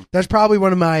room. That's probably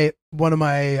one of my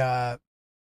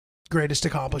greatest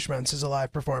accomplishments as a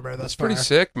live performer thus far. Pretty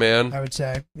sick, man. I would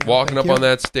say. Yeah, Walking thank up you. on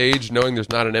that stage, knowing there's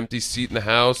not an empty seat in the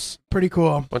house, Pretty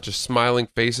cool. bunch of smiling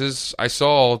faces. I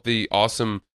saw the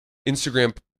awesome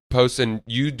Instagram posts, and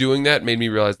you doing that made me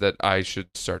realize that I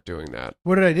should start doing that.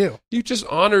 What did I do? You just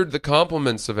honored the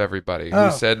compliments of everybody Oh.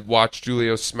 who said, watch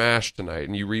Julio smash tonight,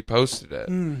 and you reposted it.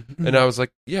 Mm-hmm. And I was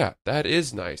like, yeah, that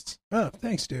is nice. Oh,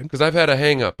 thanks, dude. Because I've had a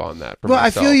hang up on that for Well,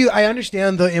 myself. I feel you. I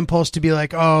understand the impulse to be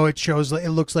like, oh, it shows, it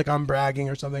looks like I'm bragging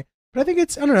or something. But I think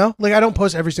it's, I don't know. Like, I don't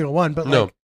post every single one, but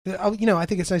No. like, I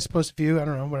think it's nice to post a few. I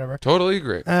don't know, whatever. Totally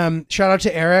agree. Shout out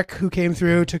to Eric who came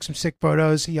through, took some sick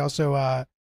photos. He also, I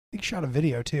think, shot a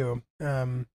video too,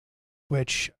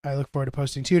 which I look forward to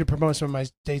posting too to promote some of my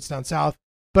dates down south.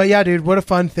 But yeah, dude, what a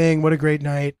fun thing! What a great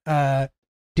night.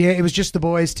 It was just the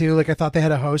boys too. Like I thought they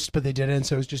had a host, but they didn't.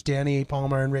 So it was just Danny,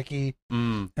 Palmer, and Ricky.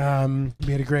 We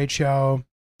had a great show,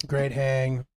 great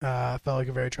hang. Felt like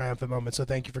a very triumphant moment. So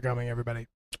thank you for coming, everybody.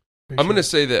 I'm going to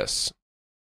say this.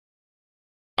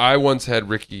 I once had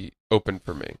Ricky open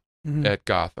for me Mhm. at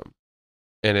Gotham.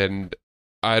 And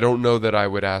I don't know that I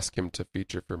would ask him to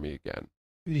feature for me again.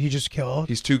 He just killed.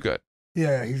 He's too good.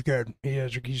 Yeah, he's good. He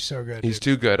is. He's so good. He's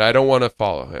too good. I don't want to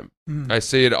follow him. Mhm. I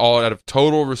say it all out of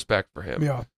total respect for him.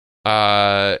 Yeah,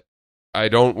 I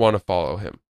don't want to follow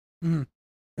him.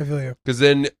 I feel you. Because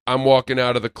then I'm walking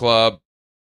out of the club.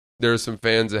 There's some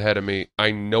fans ahead of me.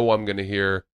 I know I'm going to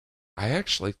hear, I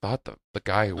actually thought the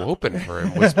guy who opened for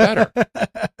him was better.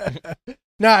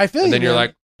 No, I feel you. And then you're man.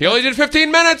 like, he only did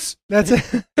 15 minutes. That's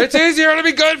it. It's easier to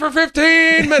be good for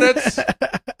 15 minutes.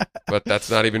 But that's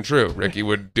not even true. Ricky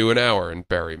would do an hour and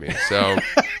bury me. So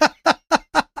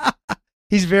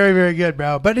He's very, very good,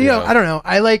 bro. But you know, Yeah. I don't know.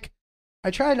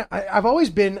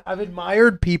 I've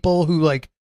admired people who like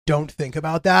don't think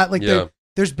about that. Like Yeah.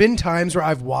 there's been times where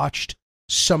I've watched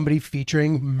somebody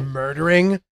featuring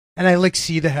murdering and I like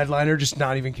see the headliner just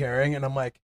not even caring and I'm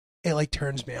like, it like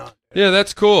turns me on. yeah,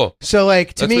 that's cool. So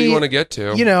like to That's me, what you want to get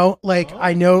to. you know, like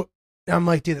I know, I'm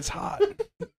like, dude, it's hot.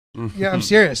 Yeah, I'm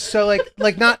serious. So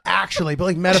like not actually, but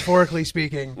like metaphorically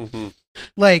speaking, Mhm.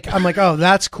 like I'm like, oh,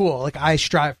 that's cool. Like I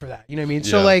strive for that. You know what I mean?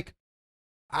 So Yeah. like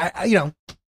I you know,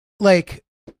 like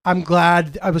I'm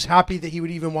glad, I was happy that he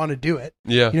would even want to do it.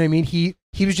 Yeah. You know what I mean? He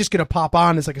was just gonna pop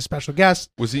on as like a special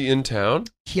guest. Was he in town?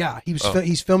 Yeah, he was. Oh.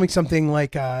 He's filming something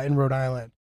like in Rhode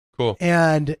Island, Cool.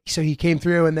 and so he came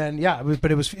through, and then yeah, it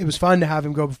was fun to have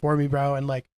him go before me, bro, and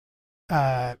like,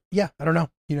 yeah, I don't know,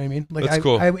 you know what I mean? Like, That's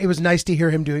cool. it was nice to hear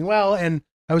him doing well, and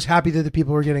I was happy that the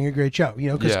people were getting a great show, you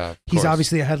know, because Yeah. of he's course.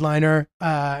 obviously a headliner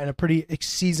and a pretty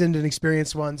seasoned and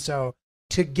experienced one. So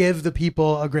to give the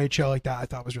people a great show like that, I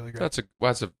thought was really great.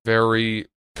 That's a very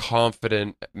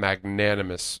confident,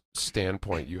 magnanimous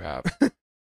standpoint you have.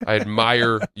 I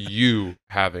admire you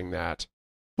having that.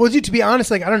 Well, dude, to be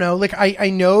honest, like I don't know, like I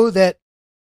know that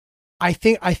I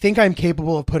think I'm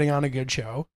capable of putting on a good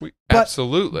show, But-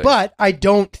 Absolutely. but I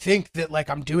don't think that like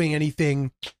I'm doing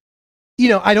anything. You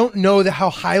know, I don't know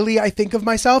how highly I think of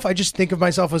myself. I just think of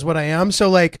myself as what I am. So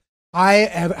like I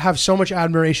have so much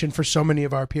admiration for so many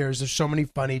of our peers. There's so many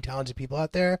funny, talented people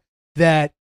out there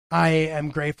that I am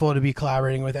grateful to be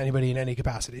collaborating with anybody in any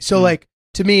capacity. So like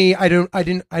to me, I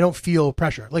don't feel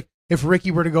pressure. Like if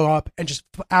Ricky were to go up and just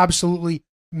absolutely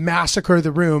massacre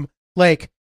the room,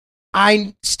 like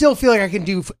I still feel like I can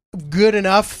do good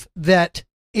enough that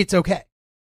it's okay.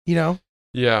 You know?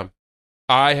 Yeah.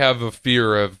 I have a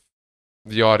fear of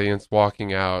the audience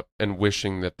walking out and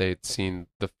wishing that they'd seen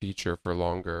the feature for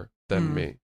longer than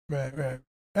me. Right.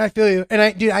 I feel you. And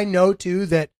I know too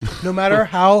that no matter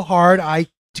how hard I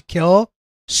kill,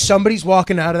 somebody's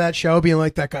walking out of that show being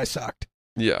like, that guy sucked.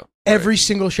 Yeah. Every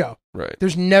single show. Right.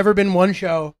 There's never been one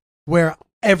show where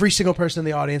every single person in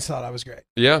the audience thought I was great.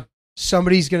 Yeah.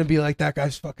 Somebody's going to be like, that guy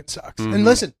fucking sucks. Mhm. And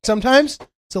listen, sometimes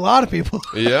it's a lot of people.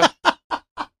 Yeah.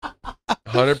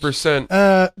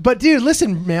 100%. But dude,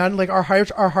 listen, man, like our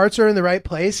hearts are in the right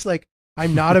place. Like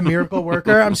I'm not a miracle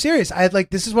worker. I'm serious. I had like,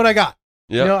 this is what I got.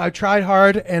 Yeah. You know, I've tried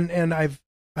hard and I've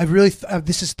really,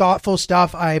 this is thoughtful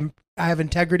stuff. I have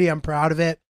integrity. I'm proud of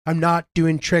it. I'm not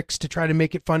doing tricks to try to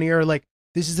make it funnier. Like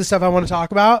this is the stuff I want to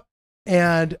talk about,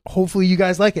 and hopefully you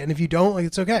guys like it. And if you don't, like,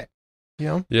 it's okay. You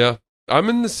know? Yeah. I'm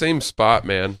in the same spot,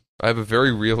 man. I have a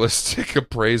very realistic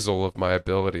appraisal of my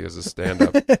ability as a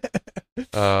stand-up.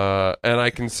 And I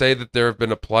can say that there have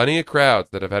been plenty of crowds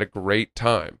that have had a great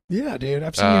time. Yeah, dude.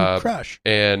 I've seen you crush.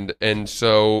 And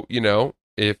so, you know,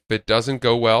 if it doesn't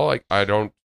go well, like I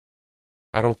don't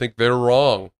think they're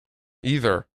wrong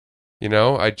either. You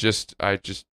know,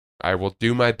 I will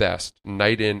do my best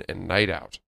night in and night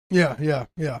out. Yeah.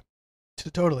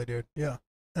 Totally, dude. Yeah.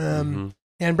 Mm-hmm.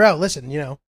 And bro, listen, you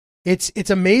know, it's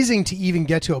amazing to even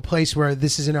get to a place where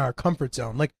this is in our comfort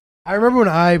zone. Like, I remember when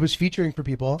I was featuring for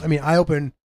people. I mean, I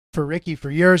opened for Ricky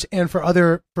for years and for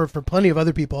plenty of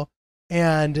other people.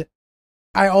 And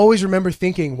I always remember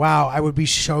thinking, wow, I would be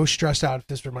so stressed out if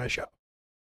this were my show.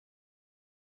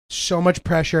 So much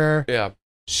pressure. Yeah.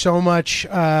 So much,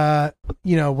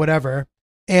 you know, whatever.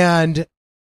 And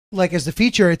like, as the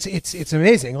feature, it's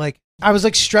amazing. Like, I was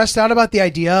like stressed out about the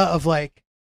idea of like,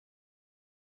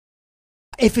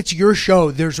 if it's your show,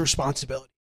 there's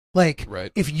responsibility. Like,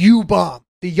 right. If you bomb,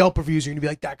 the Yelp reviews are going to be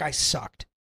like, that guy sucked.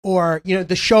 Or, you know,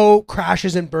 the show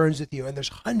crashes and burns with you, and there's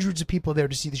hundreds of people there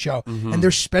to see the show, and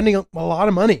they're spending a lot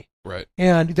of money. Right.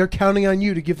 And they're counting on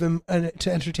you to give them,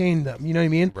 to entertain them. You know what I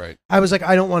mean? Right. I was like,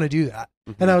 I don't want to do that.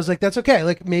 Mm-hmm. And I was like, that's okay.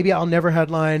 Like, maybe I'll never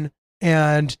headline,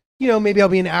 and, you know, maybe I'll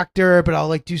be an actor, but I'll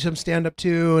like do some stand-up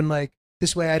too. And like,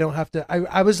 this way I don't have to,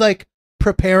 I was like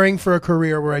preparing for a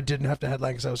career where I didn't have to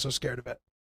headline because I was so scared of it.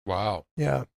 Wow.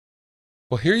 Yeah.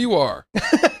 Well, here you are.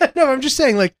 No, I'm just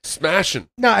saying, like, Smashing.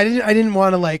 no, I didn't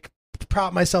want to like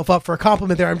prop myself up for a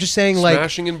compliment there. I'm just saying, like,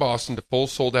 Smashing in Boston to full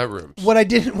sold out rooms. what I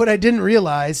didn't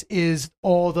realize is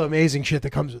all the amazing shit that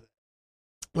comes with it.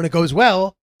 When it goes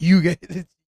well, you get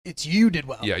it's you did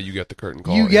well. Yeah, you get the curtain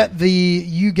call. You get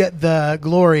the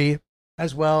glory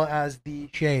as well as the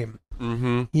shame.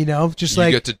 Mm-hmm. You know, just you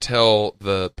like get to tell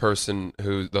the person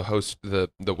who the host, the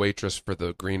waitress for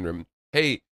the green room,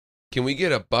 hey, can we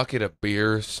get a bucket of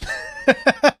beers?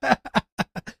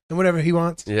 and whatever he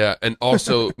wants. Yeah, and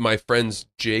also my friends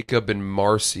Jacob and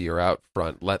Marcy are out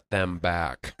front. Let them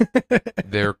back.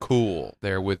 They're cool.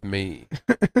 They're with me.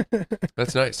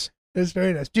 That's nice. It's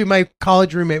very nice. Dude, my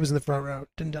college roommate was in the front row.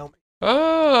 Didn't tell me.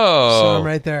 Oh. So I'm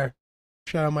right there.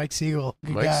 Shout out Mike Siegel.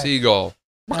 Good Mike guy. Siegel.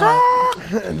 The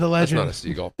That's legend. not a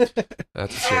seagull.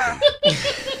 That's a chicken.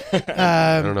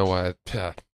 I don't know why.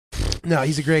 No,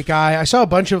 he's a great guy. I saw a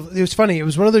bunch of, it was funny. It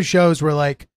was one of those shows where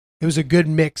like, it was a good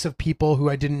mix of people who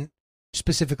I didn't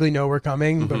specifically know were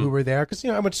coming, but who were there. Cause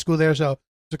you know, I went to school there. So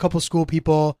there's a couple school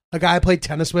people, a guy I played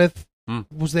tennis with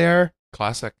was there.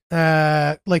 Classic.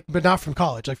 Like, but not from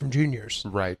college, like from juniors.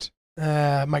 Right.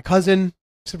 My cousin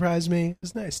surprised me. It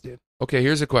was nice, dude. Okay,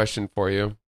 here's a question for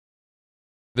you.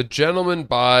 The gentleman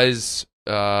buys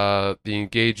the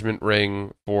engagement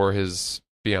ring for his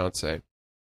fiance.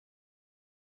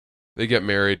 They get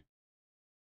married.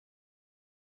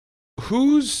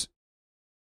 Whose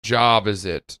job is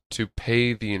it to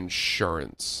pay the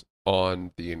insurance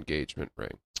on the engagement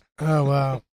ring? Oh,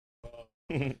 wow.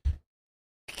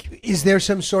 Is there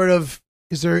some sort of,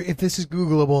 if this is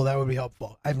Googleable, that would be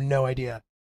helpful. I have no idea.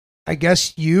 I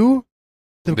guess you,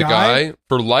 the guy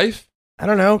for life? I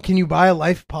don't know. Can you buy a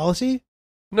life policy?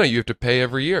 No, you have to pay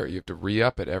every year. You have to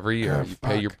re-up it every year. Oh, you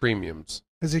pay your fuck. premiums.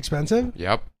 Is it expensive?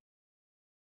 Yep.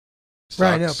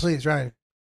 Ryan, no, Sucks. please, Ryan.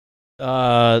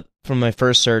 From my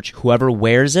first search, whoever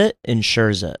wears it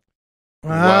insures it.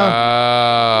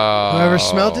 Wow. Whoever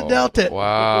smelt it, dealt it.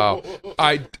 Wow.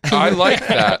 I like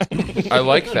that. I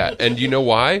like that. And you know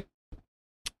why?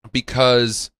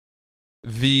 Because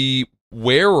the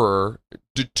wearer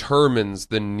determines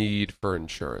the need for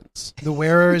insurance. The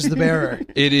wearer is the bearer.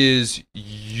 It is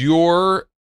your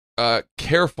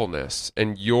carefulness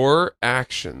and your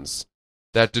actions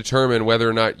that determine whether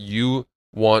or not you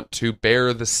want to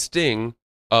bear the sting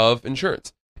of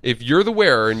insurance. If you're the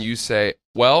wearer and you say,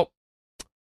 well,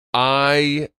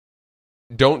 I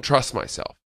don't trust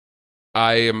myself.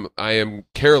 I am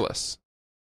careless.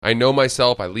 I know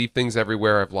myself. I leave things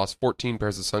everywhere. I've lost 14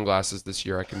 pairs of sunglasses this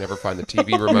year. I can never find the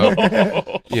TV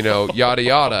remote. You know, yada,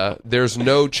 yada. There's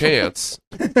no chance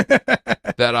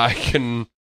that I can,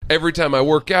 every time I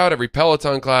work out, every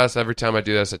Peloton class, every time I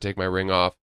do this, I take my ring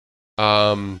off.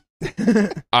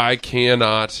 I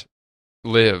cannot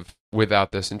live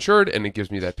without this insured, and it gives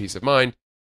me that peace of mind.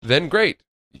 Then great.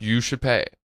 You should pay.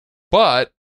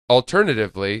 But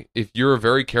alternatively, if you're a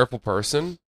very careful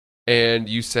person and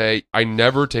you say, I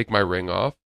never take my ring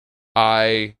off,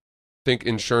 I think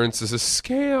insurance is a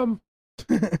scam.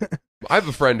 I have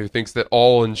a friend who thinks that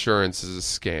all insurance is a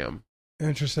scam.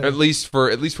 Interesting. At least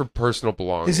for personal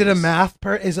belongings. Is it a math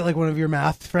is it like one of your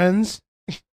math friends?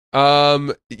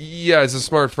 Yeah, it's a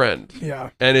smart friend. Yeah.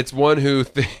 And it's one who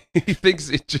he thinks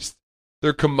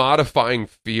they're commodifying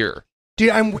fear. Dude,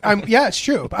 yeah, it's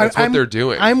true. That's what they're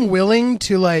doing. I'm willing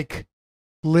to like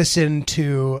listen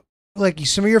to like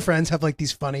some of your friends have like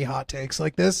these funny hot takes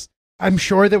like this. I'm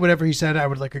sure that whatever he said, I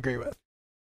would like agree with.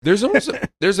 There's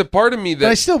a part of me But I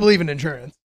that still believe in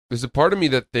insurance. there's a part of me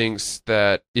that thinks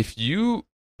that if you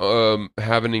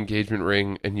have an engagement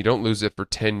ring and you don't lose it for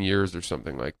 10 years or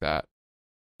something like that,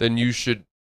 then you should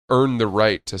earn the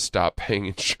right to stop paying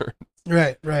insurance.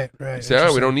 Right. Say,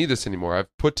 oh, we don't need this anymore.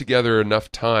 I've put together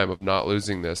enough time of not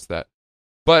losing this that.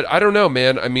 But I don't know,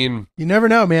 man. I mean, You never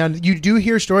know, man. You do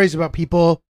hear stories about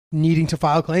people needing to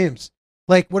file claims.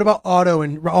 Like, what about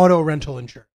auto rental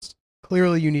insurance?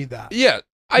 Clearly, you need that. yeah,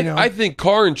 You know? I think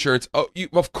car insurance,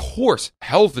 of course,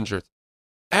 health insurance,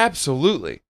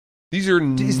 absolutely. These are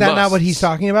Is that not what he's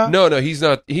talking about? No, he's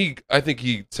not. I think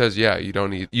he says, yeah, you don't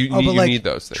need you need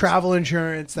those things. Travel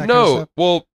insurance. That No, kind of stuff.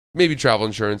 well, maybe travel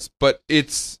insurance, but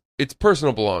it's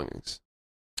personal belongings.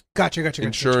 Gotcha.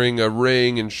 Insuring a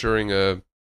ring, insuring a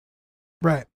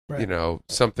Right.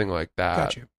 something like that.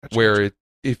 Got you. Where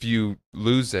if you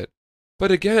lose it,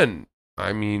 but again,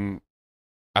 I mean,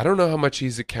 I don't know how much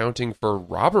he's accounting for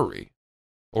robbery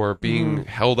or being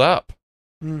held up,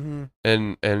 Mm-hmm.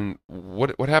 and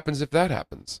what happens if that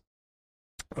happens?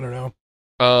 I don't know.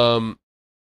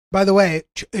 By the way,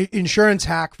 insurance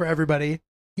hack for everybody.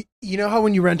 You know how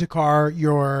when you rent a car,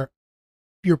 you're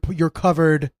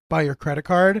covered by your credit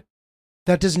card?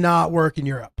 That does not work in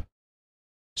Europe.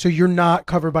 So you're not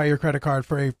covered by your credit card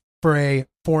for a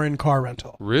foreign car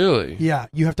rental. Really? Yeah,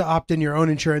 you have to opt in your own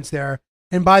insurance there.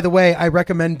 And by the way, I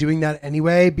recommend doing that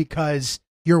anyway because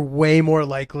you're way more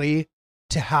likely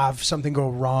to have something go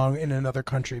wrong in another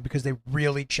country because they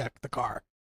really check the car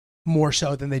more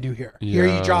so than they do here. Here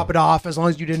you Yeah. drop it off as long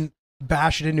as you didn't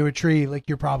bash it into a tree, like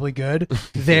you're probably good.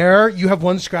 There you have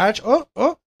one scratch.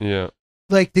 Oh. Yeah.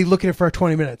 Like they look at it for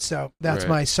 20 minutes. So that's Right.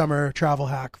 my summer travel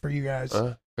hack for you guys.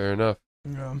 Fair enough.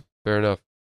 Yeah. Fair enough.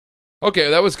 Okay,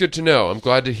 that was good to know. I'm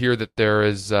glad to hear that there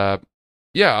is.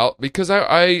 Because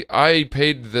I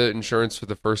paid the insurance for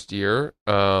the first year,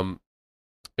 and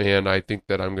I think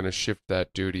that I'm going to shift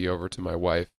that duty over to my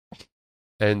wife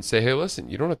and say, hey, listen,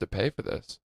 you don't have to pay for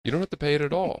this. You don't have to pay it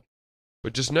at all.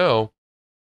 But just know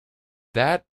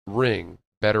that ring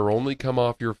better only come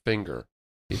off your finger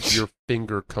if your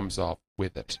finger comes off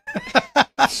with it.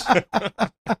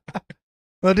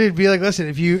 Well, dude, be like, listen,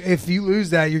 if you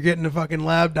lose that, you're getting a fucking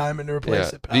lab diamond to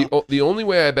replace it, pal. The only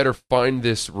way I better find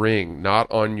this ring not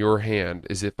on your hand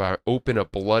is if I open a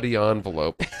bloody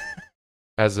envelope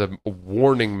as a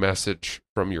warning message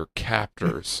from your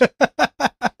captors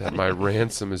that my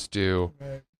ransom is due.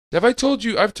 Right. I've told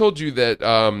you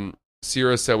that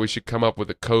Sierra said we should come up with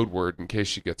a code word in case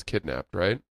she gets kidnapped,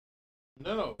 right?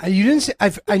 No. You didn't say.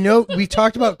 I know we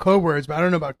talked about code words, but I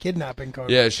don't know about kidnapping code.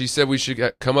 Yeah, she said we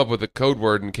should come up with a code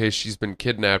word in case she's been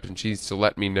kidnapped and she needs to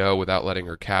let me know without letting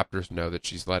her captors know that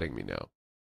she's letting me know.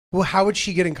 Well, how would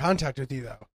she get in contact with you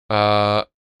though?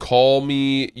 Call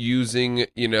me using,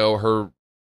 her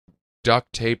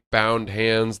duct tape bound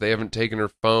hands. They haven't taken her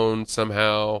phone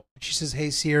somehow. She says, "Hey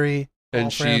Siri,"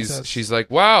 And Francis. she's like,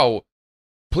 "Wow,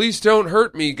 please don't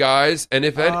hurt me, guys. And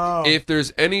if Oh. if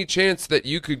there's any chance that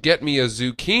you could get me a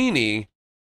zucchini,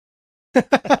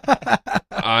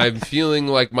 I'm feeling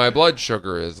like my blood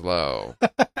sugar is low."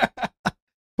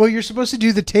 Well, you're supposed to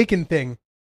do the Taken thing.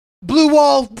 Blue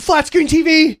wall, flat screen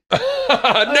TV,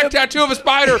 Neck tattoo of a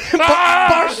spider.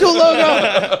 Barstool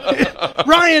logo.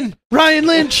 Ryan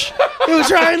Lynch. It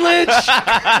was Ryan Lynch.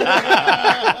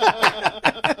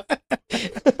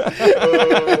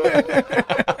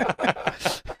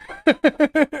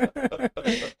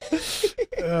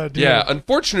 Oh, dude. Yeah,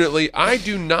 unfortunately, I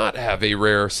do not have a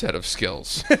rare set of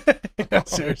skills.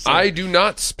 Seriously. I do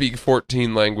not speak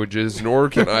 14 languages, nor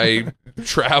can I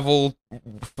travel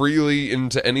freely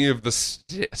into any of the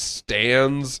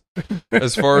stands,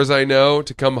 as far as I know,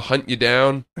 to come hunt you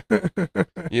down.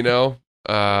 So,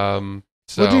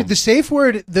 Well, dude, the safe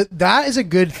word that is a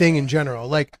good thing in general.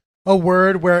 Like a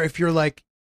word where if you're like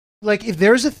if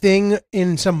there's a thing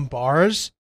in some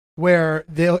bars where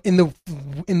they'll in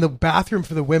the bathroom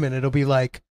for the women, it'll be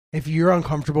like, if you're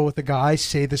uncomfortable with the guy,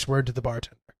 say this word to the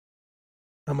bartender.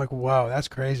 I'm like, whoa, that's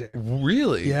crazy.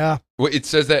 really? Yeah, Well, it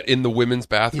says that in the women's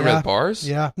bathroom Yeah. at bars?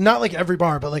 yeah. Not like every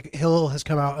bar, but like Hill has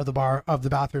come out of the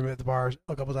bathroom at the bars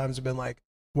a couple times and been like,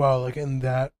 whoa, like in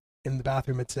the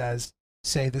bathroom it says,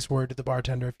 say this word to the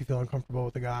bartender if you feel uncomfortable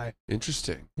with the guy.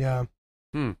 Interesting. Yeah.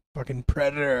 Hmm. Fucking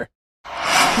predator.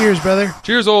 Cheers, brother.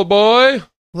 Cheers, old boy.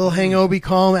 Little hangover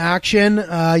calm action.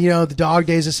 The dog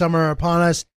days of summer are upon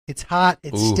us. It's hot.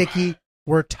 It's Ooh. sticky.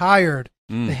 We're tired.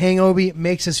 The Hangobi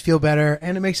makes us feel better,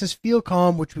 and it makes us feel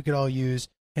calm, which we could all use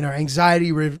in our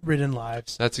anxiety-ridden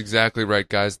lives. That's exactly right,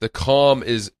 guys. The Calm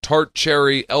is tart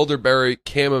cherry, elderberry,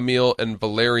 chamomile, and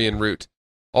valerian root.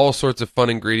 All sorts of fun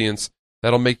ingredients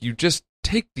that'll make you just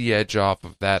take the edge off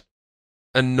of that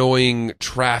annoying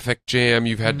traffic jam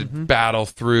you've had to battle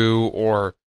through,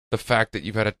 or the fact that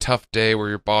you've had a tough day where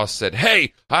your boss said,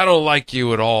 "Hey, I don't like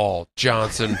you at all,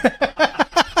 Johnson."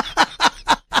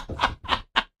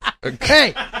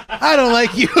 Hey, I don't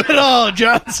like you at all,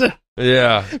 Johnson.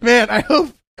 Yeah. Man, I hope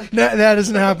that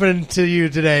doesn't happen to you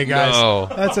today, guys. No.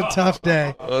 That's a tough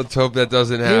day. Let's hope that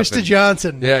doesn't happen. Here's to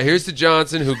Johnson. Yeah, here's to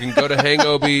Johnson, who can go to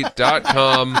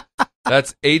hangobi.com.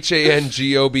 That's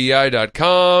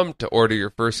hangobi.com to order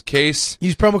your first case.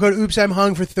 Use promo code Oops I'm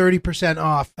Hung for 30%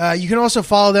 off. You can also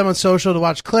follow them on social to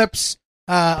watch clips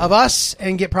of us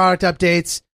and get product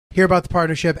updates. Hear about the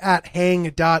partnership at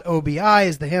hang.obi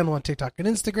is the handle on TikTok and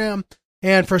Instagram.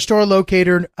 And for a store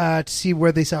locator to see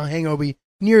where they sell Hangobi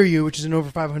near you, which is in over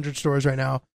 500 stores right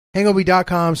now,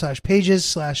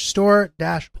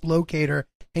 hangobi.com/pages/store-locator.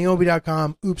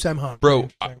 Hangobi.com. Oops, I'm hung. Bro,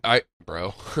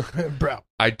 Bro.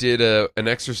 I did an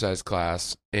exercise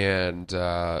class, and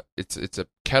it's a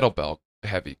kettlebell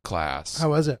heavy class. How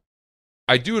was it?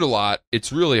 I do it a lot.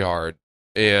 It's really hard,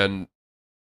 and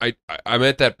I'm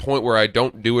at that point where I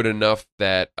don't do it enough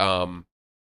that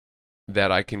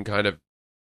that I can kind of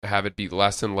have it be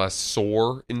less and less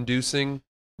sore inducing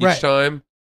each Right. time.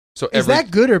 So Is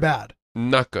that good or bad?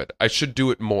 not good. I should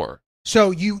do it more So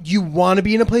you want to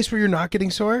be in a place where you're not getting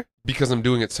sore? because I'm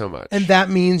doing it so much. And that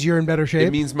means you're in better shape?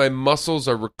 it means my muscles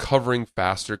are recovering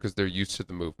faster because they're used to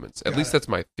the movements. At Got least it. that's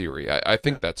my theory. I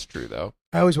think that's true though.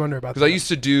 I always wonder about Because that. I used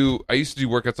to do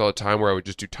workouts all the time where I would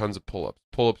just do tons of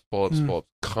pull-ups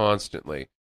constantly,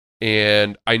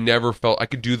 and I never felt I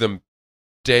could do them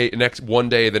the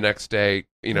next day,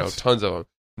 Yes. tons of them.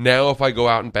 Now if I go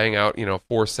out and bang out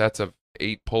 4 sets of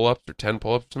 8 pull-ups or 10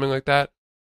 pull-ups or something like that,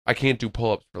 I can't do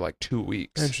pull-ups for like 2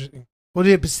 weeks. Interesting. Well,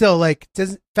 dude, but still, like,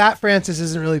 Fat Francis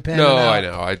isn't really paying. No, I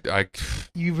know.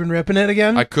 You've been ripping it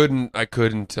again. I couldn't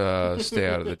stay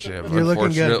out of the gym. You're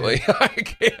looking good, unfortunately,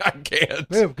 I can't.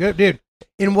 Good, dude.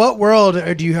 In what world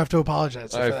do you have to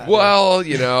apologize for that? Well,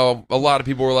 a lot of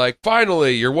people were like,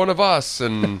 "Finally, you're one of us,"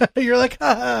 and You're like,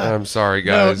 haha. I'm sorry,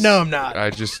 guys. No, I'm not.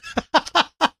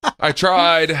 I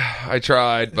tried,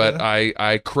 but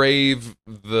I crave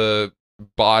the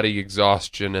body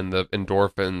exhaustion and the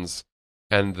endorphins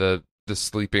and the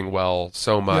sleeping well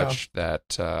so much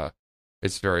that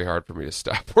it's very hard for me to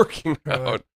stop working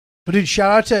out. But dude,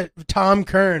 shout out to Tom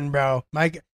Kern, bro.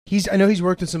 I know he's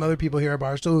worked with some other people here at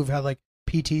Barstool who've had like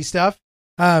PT stuff.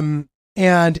 And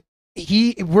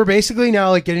we're basically now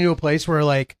like getting to a place where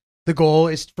like the goal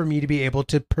is for me to be able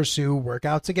to pursue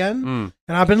workouts again.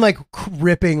 And I've been like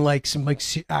ripping like some like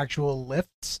actual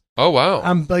lifts. Oh wow.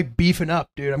 I'm like beefing up,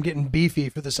 dude. I'm getting beefy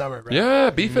for the summer, bro. Yeah,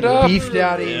 beef it up. Beef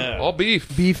daddy. Yeah. All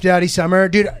beef. Beef daddy summer.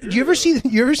 Dude, do you ever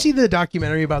see the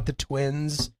documentary about the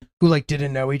twins who like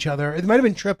didn't know each other? It might have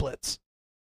been triplets.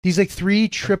 These like 3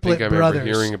 triplet I think I remember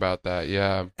brothers. hearing about that.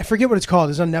 Yeah. I forget what it's called.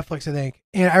 It's on Netflix, I think.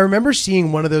 And I remember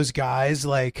seeing one of those guys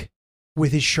like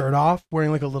with his shirt off,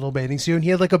 wearing like a little bathing suit, and he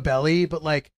had like a belly, but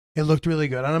like it looked really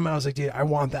good on him. I was like, dude, I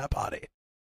want that body.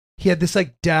 He had this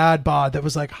like dad bod that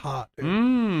was like hot.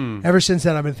 Dude. Ever since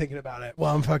then, I've been thinking about it.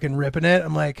 While I'm fucking ripping it,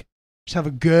 I'm like, just have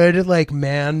a good like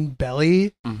man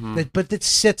belly that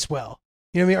sits well.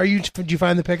 You know what I mean? Did you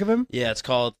find the pic of him? Yeah, it's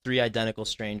called Three Identical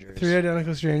Strangers. 3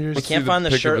 Identical Strangers. We can't See find the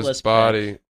pic of his shirtless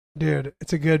body. pic. Dude,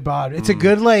 it's a good bod. It's a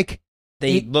good like.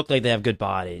 They look like they have good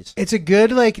bodies. It's a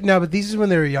good like. No, but these is when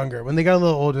they were younger. When they got a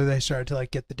little older, they started to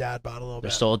like get the dad bod a little They're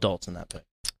bit. still adults in that pic.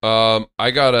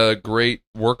 I got a great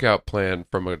workout plan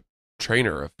from a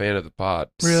trainer, a fan of the pod.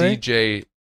 Really? CJ,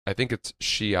 I think it's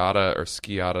Shiata or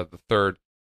Skiata the third.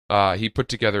 He put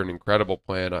together an incredible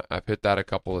plan. I've hit that a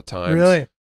couple of times. Really?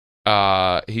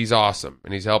 He's awesome,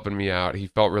 and he's helping me out. He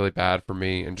felt really bad for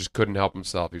me and just couldn't help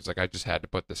himself. He was like, I just had to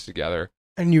put this together.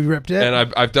 And you ripped it?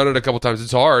 And I've done it a couple times.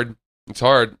 It's hard.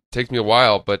 It takes me a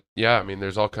while, but yeah, I mean,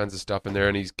 there's all kinds of stuff in there,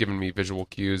 and he's given me visual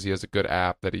cues. He has a good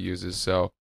app that he uses,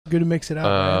 so Good to mix it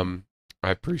up. Right?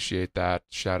 I appreciate that.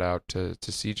 Shout out to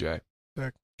CJ.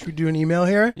 Should we do an email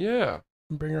here Yeah.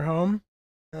 and bring her home?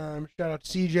 Shout out to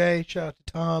CJ. Shout out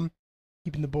to Tom.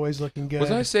 Keeping the boys looking good.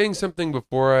 Was I saying something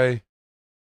before I?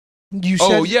 You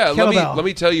said Oh yeah, kettlebell. let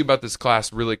me tell you about this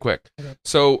class really quick. Okay.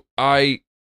 So I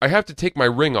have to take my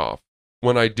ring off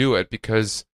when I do it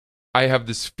because I have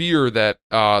this fear that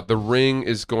the ring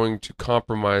is going to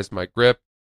compromise my grip,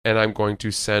 and I'm going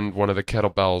to send one of the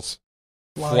kettlebells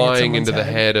flying into the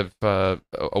head of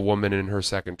a woman in her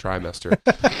second trimester.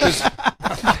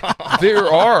 There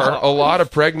are a lot of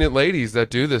pregnant ladies that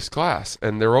do this class,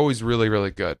 and they're always really,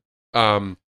 really good.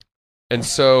 And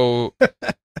so,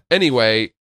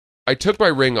 anyway, I took my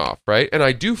ring off, right? And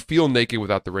I do feel naked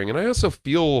without the ring, and I also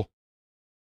feel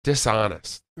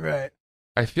dishonest. Right.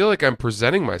 I feel like I'm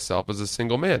presenting myself as a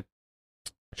single man.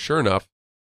 Sure enough,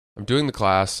 I'm doing the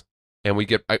class, and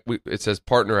it says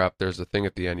partner up. There's a thing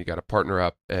at the end. You got to partner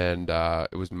up, and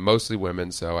it was mostly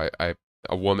women. So a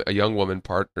young woman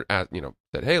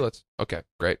said, "Hey, okay,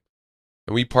 great,"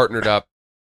 and we partnered up,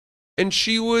 and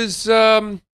she was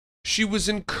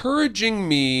encouraging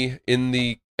me in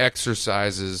the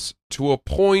exercises to a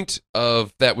point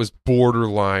that was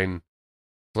borderline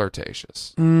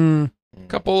flirtatious. Mm. A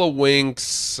couple of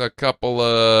winks, a couple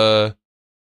of,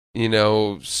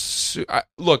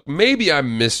 look, maybe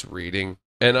I'm misreading,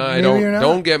 and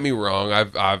don't get me wrong.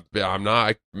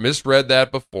 I misread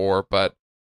that before, but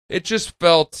it just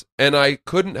felt, and I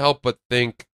couldn't help but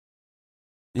think,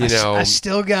 I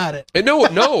still got it.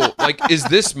 No, like, is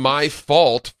this my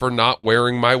fault for not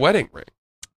wearing my wedding ring?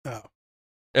 Oh.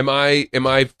 Am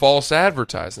I false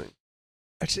advertising?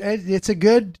 It's a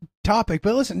good topic,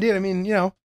 but listen, dude, I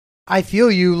mean, I feel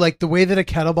you, like the way that a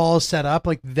kettlebell is set up,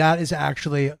 like that is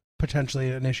actually potentially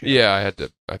an issue. Yeah,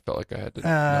 I felt like I had to.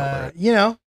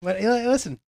 But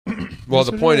listen. Well,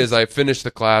 the point is I finished the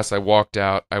class, I walked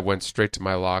out, I went straight to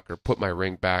my locker, put my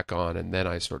ring back on, and then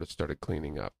I sort of started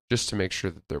cleaning up just to make sure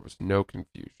that there was no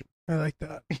confusion. I like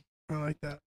that.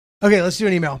 Okay, let's do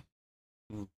an email.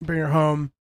 Bring her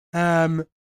home.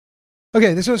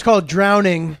 Okay, this one's called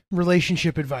Drowning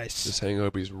Relationship Advice. This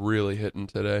hangover's really hitting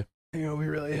today. Hangover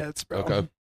really hits, bro. Okay.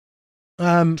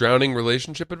 Drowning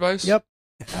relationship advice? Yep.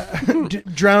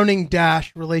 Drowning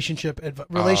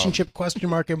relationship question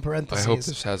mark in parentheses. I hope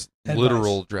this has advice.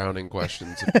 Literal drowning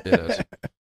questions in it.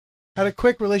 Had a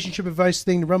quick relationship advice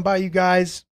thing to run by you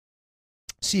guys.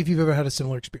 See if you've ever had a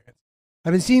similar experience.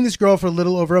 I've been seeing this girl for a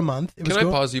little over a month. Can I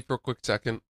pause you for a quick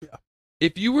second? Yeah.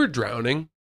 If you were drowning,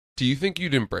 do you think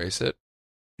you'd embrace it?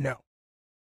 No.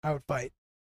 I would fight.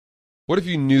 What if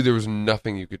you knew there was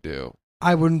nothing you could do?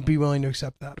 I wouldn't be willing to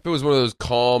accept that. If it was one of those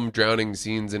calm drowning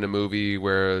scenes in a movie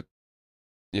where,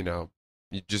 either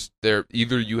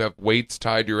you have weights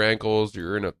tied to your ankles, or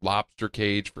you're in a lobster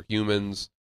cage for humans.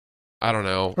 I don't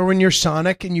know. Or when you're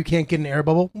Sonic and you can't get an air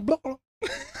bubble. Blah, blah.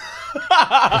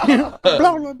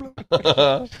 Blah, blah,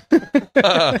 blah.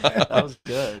 That was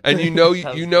good. And you know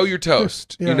you're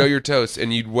toast. Yeah. You know you're toast,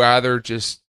 and you'd rather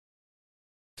just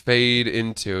fade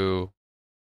into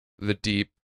the deep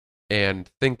and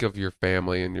think of your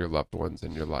family and your loved ones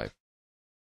in your life.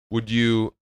 Would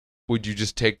you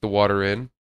just take the water in?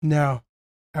 No.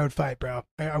 I would fight, bro.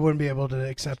 I wouldn't be able to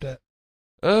accept it.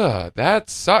 That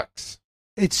sucks.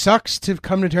 It sucks to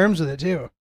come to terms with it, too.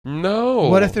 No.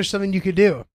 What if there's something you could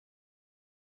do?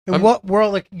 In what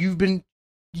world, like, you've been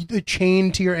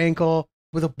chained to your ankle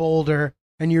with a boulder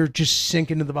and you're just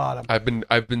sinking to the bottom? I've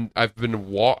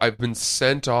been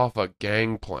sent off a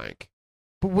gangplank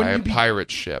But by a pirate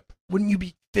ship. Wouldn't you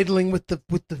be fiddling with the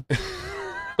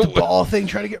ball thing,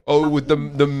 trying to get? Oh, with the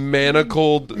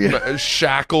manacled, Yeah.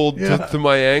 shackled Yeah. to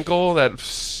my ankle, that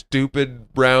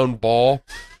stupid brown ball.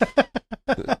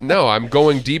 No, I'm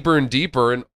going deeper and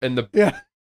deeper, and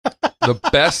the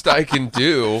best I can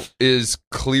do is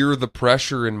clear the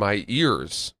pressure in my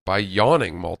ears by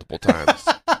yawning multiple times.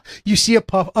 You see a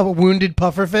wounded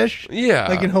pufferfish, Yeah,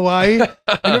 like in Hawaii.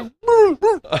 And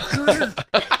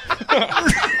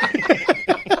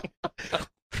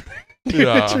Dude,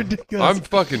 Yeah. it's ridiculous. I'm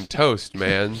fucking toast,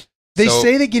 man. They So-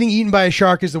 say that getting eaten by a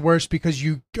shark is the worst because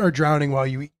you are drowning while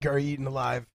you are eaten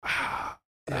alive.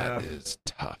 That is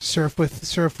tough. Surf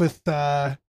with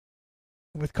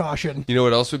caution. You know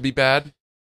what else would be bad?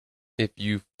 If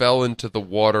you fell into the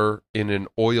water in an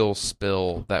oil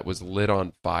spill that was lit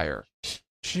on fire.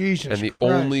 Jesus And the Christ.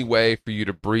 only way for you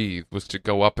to breathe was to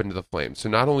go up into the flames. So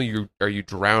not only are you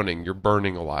drowning, you're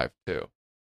burning alive too.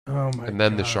 Oh my! And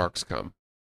then the God. sharks come.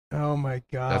 Oh my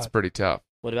God! That's pretty tough.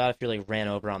 What about if you're like ran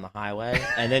over on the highway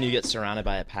and then you get surrounded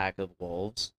by a pack of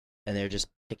wolves and they're just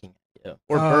picking at you?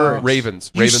 Or Oh. birds.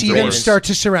 Ravens. You Ravens see are them worse. start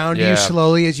to surround Yeah. you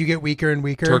slowly as you get weaker and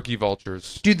weaker. Turkey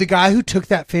vultures. Dude, the guy who took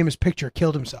that famous picture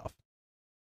killed himself.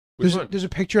 Which one? There's a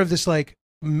picture of this like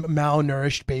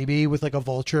malnourished baby with like a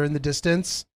vulture in the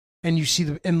distance, and you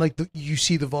see you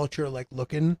see the vulture like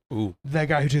looking. Ooh. That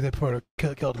guy who took that photo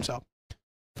killed himself.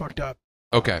 Fucked up.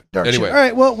 Okay. Dark Anyway, shit. All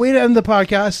right. Well, way to end the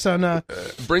podcast on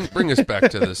bring us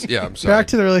back to this. Yeah, I'm sorry. back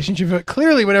to the relationship. But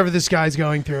clearly, whatever this guy's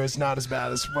going through is not as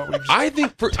bad as what we've just I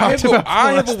think I talked have, about for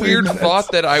I the have a last 3 weird minutes.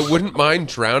 thought that I wouldn't mind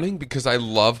drowning because I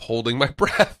love holding my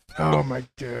breath. Oh my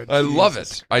god. I love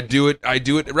Jesus. it. I do it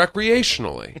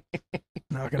recreationally.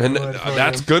 Not gonna And ruin it for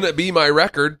that's you. going to be my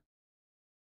record.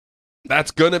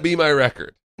 That's going to be my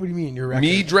record. What do you mean? Your record?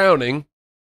 Me drowning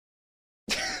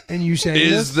and you saying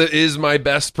is this? is my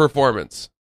best performance.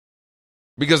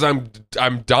 Because I'm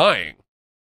dying.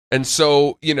 And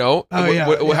so, you know, Oh, yeah.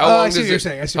 how Yeah. Oh, I long see what does you're it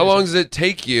saying. I see how what long you're does it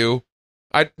take you?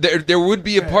 There would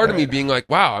be a part of me Right. being like,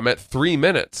 wow, I'm at 3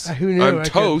 minutes. Who knew? I'm I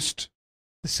could- toast.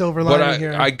 The silver But lining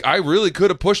here. I really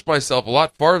could have pushed myself a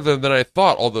lot farther than I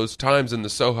thought all those times in the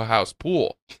Soho House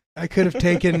pool. I could have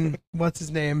taken what's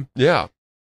his name? Yeah,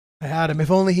 I had him.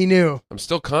 If only he knew. I'm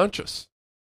still conscious.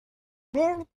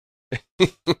 Well, All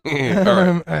right. all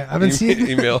right. I've been seeing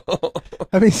Email.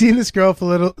 I've been seeing this girl for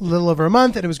a little over a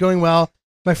month, and it was going well.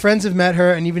 My friends have met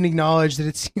her and even acknowledged that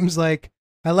it seems like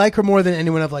I like her more than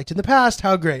anyone I've liked in the past.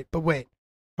 How great. But wait,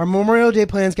 our Memorial Day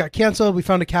plans got canceled. We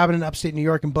found a cabin in upstate New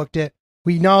York and booked it.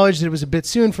 We acknowledged that it was a bit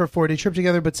soon for a 4-day trip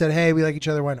together, but said, hey, we like each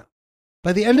other. Why not?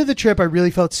 By the end of the trip, I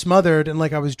really felt smothered and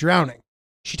like I was drowning.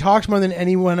 She talks more than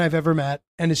anyone I've ever met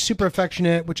and is super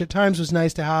affectionate, which at times was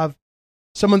nice to have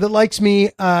someone that likes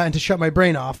me and to shut my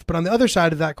brain off. But on the other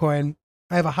side of that coin,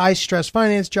 I have a high-stress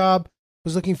finance job,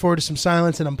 was looking forward to some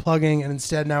silence and unplugging, and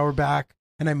instead now we're back,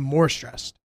 and I'm more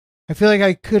stressed. I feel like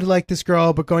I could like this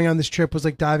girl, but going on this trip was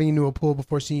like diving into a pool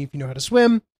before seeing if you know how to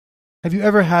swim. Have you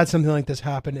ever had something like this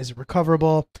happen? Is it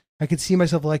recoverable? I could see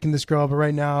myself liking this girl, but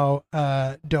right now,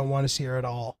 don't want to see her at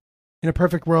all. In a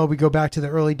perfect world, we go back to the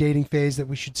early dating phase that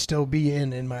we should still be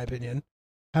in my opinion.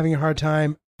 Having a hard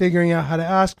time figuring out how to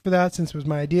ask for that since it was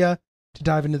my idea to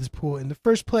dive into this pool in the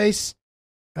first place.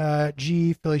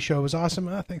 Philly show was awesome.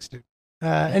 Thanks, dude.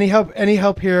 Any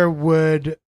help here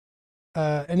would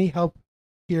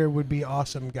be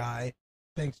awesome, guy.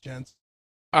 Thanks, gents.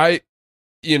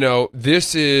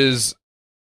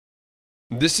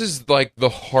 This is like the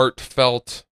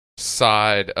heartfelt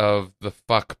side of the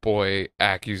fuckboy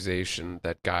accusation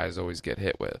that guys always get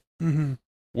hit with. Mm-hmm.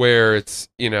 Where it's,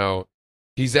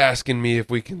 he's asking me if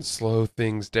we can slow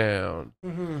things down.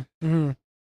 Mm-hmm. Mm-hmm.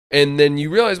 And then you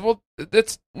realize, well,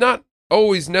 that's not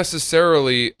always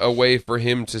necessarily a way for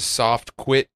him to soft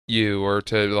quit you or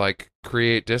to like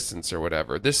create distance or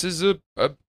whatever. This is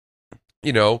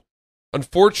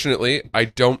unfortunately, I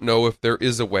don't know if there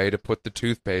is a way to put the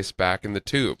toothpaste back in the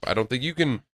tube. I don't think you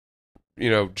can,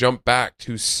 jump back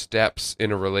 2 steps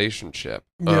in a relationship.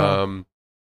 Yeah.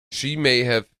 She may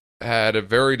have had a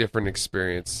very different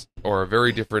experience or a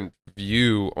very different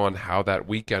view on how that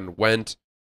weekend went.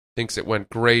 Thinks it went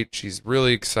great. She's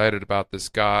really excited about this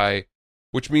guy,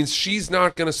 which means she's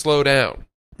not going to slow down.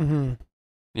 Mm-hmm.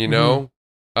 And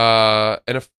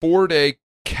a 4-day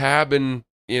cabin,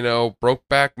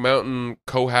 Brokeback Mountain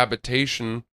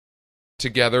cohabitation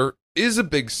together is a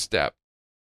big step.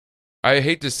 I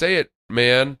hate to say it,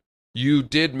 man, you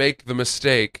did make the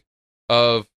mistake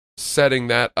of setting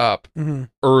that up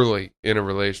early in a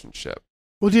relationship.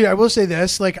 Well, dude, I will say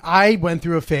this. Like, I went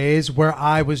through a phase where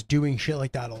I was doing shit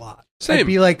like that a lot. Same. I'd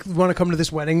be like, want to come to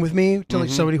this wedding with me? To like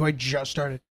Mhm. somebody who I just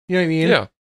started. You know what I mean?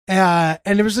 Yeah.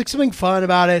 And there was like something fun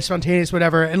about it, spontaneous,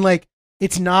 whatever. And like,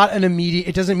 it's not an immediate,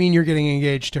 it doesn't mean you're getting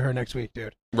engaged to her next week,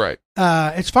 dude. Right.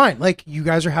 It's fine. Like, you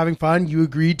guys are having fun. You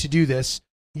agreed to do this.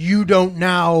 You don't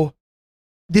now,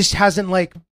 this doesn't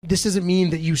mean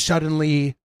that you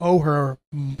suddenly owe her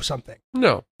something.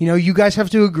 No. You guys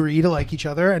have to agree to like each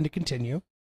other and to continue.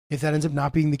 If that ends up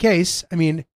not being the case, I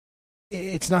mean,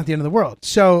 it's not the end of the world.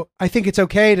 So I think it's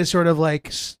okay to sort of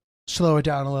like slow it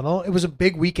down a little. It was a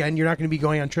big weekend. You're not going to be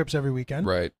going on trips every weekend.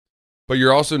 Right. But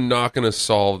you're also not going to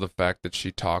solve the fact that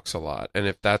she talks a lot. And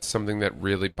if that's something that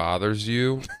really bothers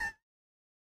you,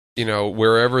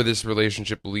 wherever this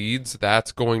relationship leads,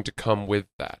 that's going to come with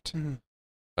that. Mhm.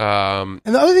 And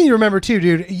the other thing you remember too,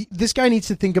 dude, this guy needs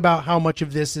to think about how much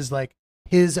of this is like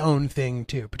his own thing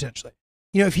too, potentially.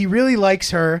 If he really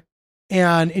likes her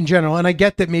and in general, and I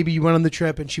get that maybe you went on the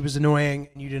trip and she was annoying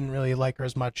and you didn't really like her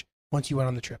as much once you went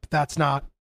on the trip. That's not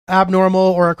abnormal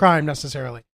or a crime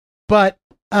necessarily. But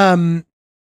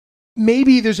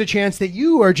maybe there's a chance that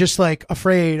you are just like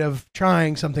afraid of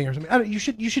trying something or something. You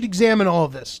should examine all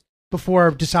of this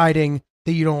before deciding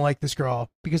that you don't like this girl.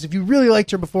 Because if you really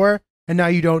liked her before and now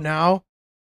you don't now,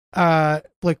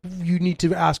 you need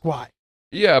to ask why.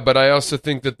 yeah, but I also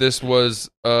think that this was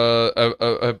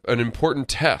an important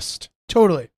test.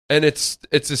 Totally. And it's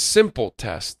a simple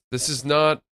test. This is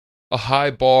not a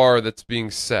high bar that's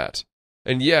being set.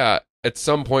 And yeah, at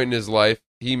some point in his life,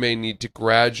 he may need to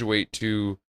graduate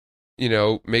to,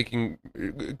 giving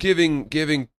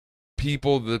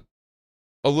people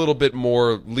a little bit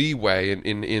more leeway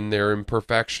in their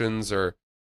imperfections, or,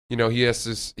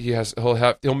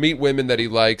 he'll meet women that he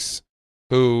likes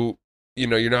who,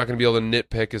 you're not going to be able to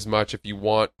nitpick as much if you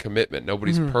want commitment.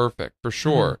 Nobody's perfect, for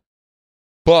sure.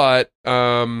 But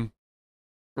right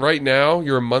now,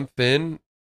 you're a month in.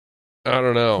 I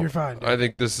don't know. You're fine, dude. I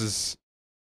think this is,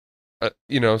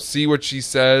 see what she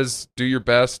says, do your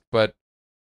best. But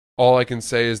all I can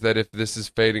say is that if this is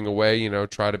fading away,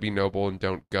 try to be noble and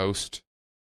don't ghost.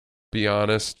 Be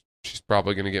honest. She's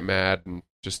probably going to get mad, and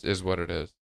just is what it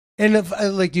is. And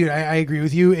dude, I agree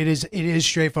with you. It is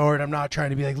straightforward. I'm not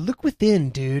trying to be like, look within,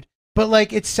 dude. But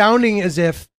like, it's sounding as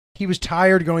if he was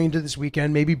tired going into this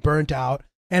weekend, maybe burnt out,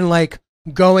 and like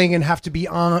going and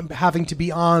having to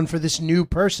be on for this new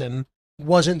person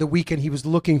wasn't the weekend he was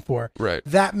looking for. Right.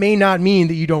 That may not mean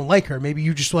that you don't like her. Maybe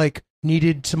you just like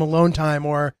needed some alone time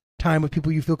or time with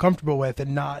people you feel comfortable with,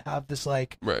 and not have this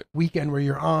like weekend where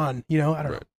you're on. I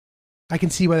don't know. I can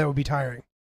see why that would be tiring.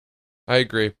 I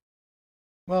agree.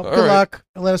 Well, good luck.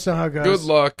 Let us know how it goes.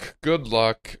 Good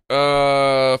luck.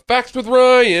 Facts with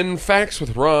Ryan.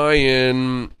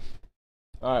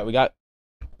 All right, we got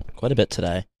quite a bit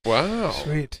today. Wow.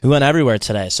 Sweet. We went everywhere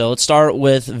today. So let's start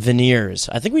with veneers.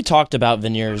 I think we talked about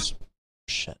veneers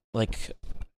like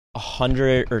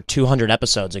 100 or 200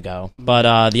 episodes ago.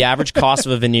 But the average cost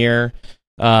of a veneer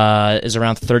is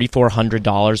around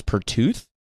 $3,400 per tooth.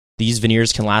 These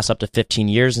veneers can last up to 15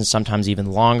 years and sometimes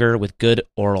even longer with good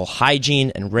oral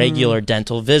hygiene and regular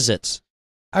dental visits.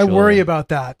 I worry about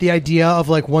that. The idea of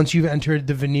like once you've entered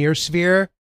the veneer sphere,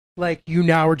 like you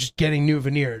now are just getting new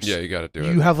veneers. Yeah, you got to do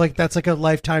it. You have like, that's like a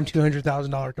lifetime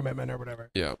 $200,000 commitment or whatever.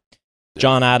 Yeah.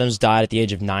 John Adams died at the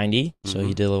age of 90, so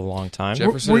he did live a long time.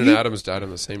 Jefferson and Adams died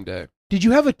on the same day. Did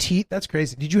you have a teeth? That's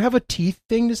crazy. Did you have a teeth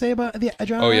thing to say about the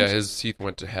John Adams? Yeah, his teeth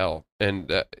went to hell, and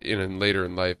later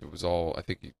in life, it was all. I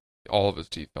think all of his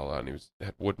teeth fell out, and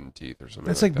had wooden teeth or something.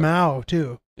 That's like that. Mao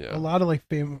too. Yeah, a lot of like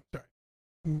famous.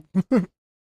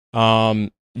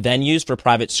 Venues for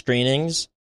private screenings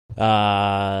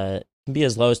can be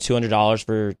as low as $200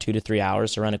 for 2 to 3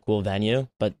 hours to run a cool venue,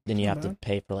 but then you have to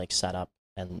pay for like setup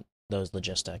and those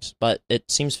logistics. But it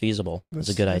seems feasible. It's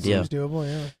a good idea. Seems doable,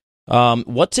 yeah.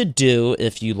 What to do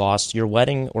if you lost your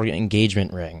wedding or your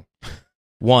engagement ring?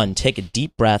 1, take a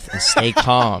deep breath and stay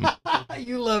calm.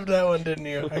 You loved that one, didn't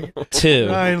you? 2,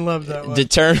 Ryan loved that one.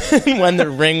 determine when the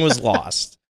ring was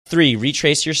lost. 3,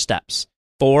 retrace your steps.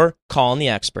 4, call on the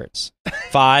experts.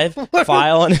 5,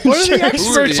 file an insurance. What are the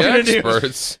experts Who are going the to do?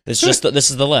 experts? It's just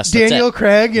this is the list. Daniel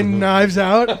Craig and Knives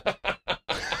Out.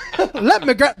 Let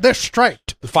me get this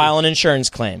straight. File an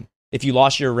insurance claim. If you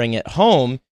lost your ring at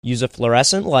home, use a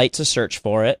fluorescent light to search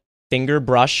for it. Finger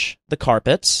brush the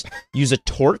carpets. Use a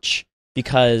torch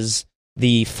because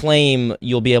the flame,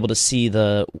 you'll be able to see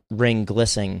the ring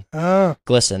glisten.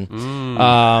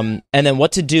 And then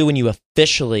what to do when you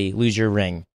officially lose your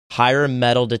ring. Hire a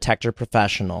metal detector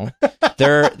professional.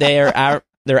 Their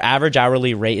average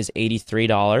hourly rate is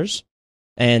 $83.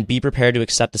 And be prepared to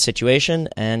accept the situation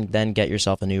and then get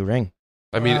yourself a new ring.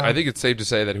 I mean, I think it's safe to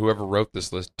say that whoever wrote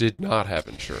this list did not have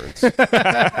insurance.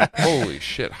 Holy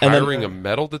shit. Hiring a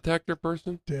metal detector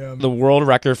person? Damn. The world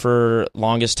record for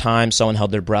longest time someone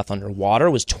held their breath underwater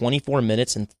was 24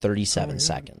 minutes and 37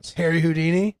 seconds. Harry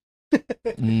Houdini?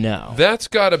 No. That's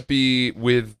got to be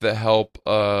with the help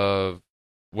of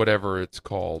whatever it's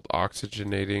called,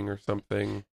 oxygenating or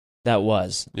something. That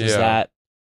was. Does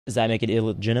that make it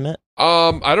illegitimate?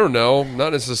 I don't know.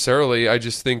 Not necessarily. I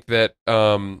just think that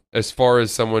as far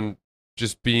as someone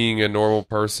just being a normal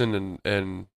person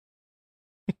and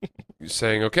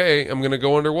saying, okay, I'm going to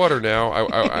go underwater now,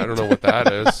 I don't know what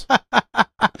that is.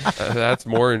 That's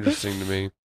more interesting to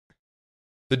me.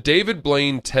 The David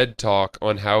Blaine TED Talk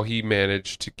on how he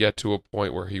managed to get to a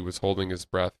point where he was holding his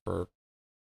breath for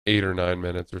 8 or 9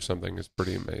 minutes or something is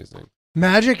pretty amazing.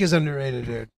 Magic is underrated,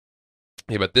 dude.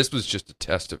 Yeah, but this was just a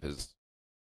test of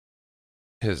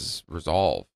his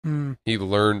resolve. He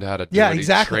learned how to do it.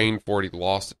 Exactly. He trained for it. He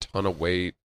lost a ton of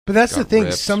weight. But that's the thing.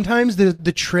 Ripped. Sometimes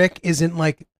the trick isn't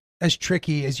like as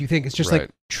tricky as you think. It's just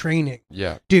like training.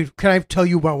 Yeah. Dude, can I tell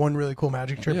you about one really cool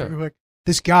magic trick? Yeah. Like,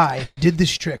 this guy did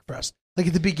this trick for us. Like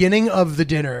at the beginning of the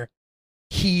dinner,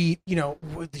 he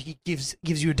gives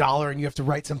you $1 and you have to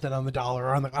write something on the dollar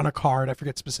or on a card. I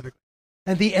forget specifically.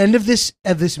 At the end of this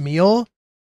meal,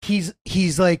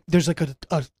 he's like, there's like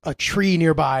a tree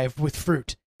nearby with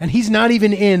fruit, and he's not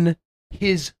even in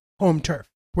his home turf.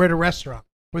 We're at a restaurant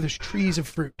where there's trees of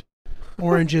fruit,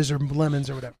 oranges or lemons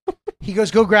or whatever. He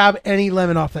goes, go grab any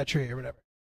lemon off that tree or whatever.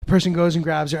 The person goes and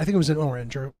grabs it. I think it was an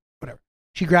orange or whatever.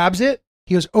 She grabs it.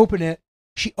 He goes, open it.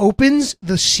 She opens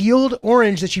the sealed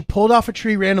orange that she pulled off a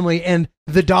tree randomly, and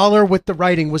the dollar with the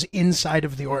writing was inside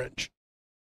of the orange.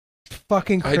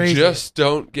 Fucking crazy. I just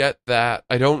don't get that.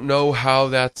 I don't know how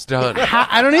that's done.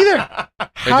 I don't either.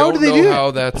 How do they do I don't know it?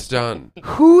 how that's done.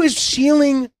 Who is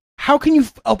sealing? How can you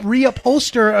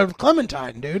reupholster a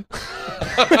clementine, dude?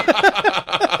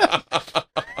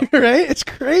 Right? It's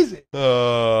crazy.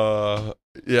 Yeah,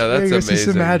 that's You're gonna see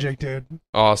amazing. some magic, dude.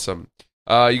 Awesome.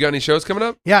 You got any shows coming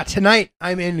up? Yeah, tonight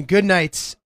I'm in Good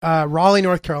Nights, Raleigh,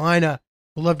 North Carolina.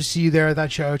 We'd love to see you there at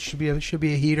that show. It should be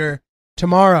a heater.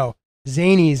 Tomorrow,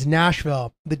 Zanies,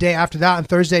 Nashville. The day after that, on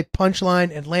Thursday,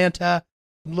 Punchline, Atlanta.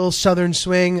 Little Southern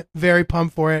Swing. Very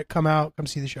pumped for it. Come out. Come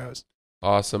see the shows.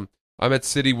 Awesome. I'm at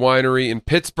City Winery in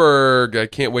Pittsburgh. I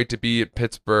can't wait to be at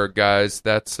Pittsburgh, guys.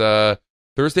 That's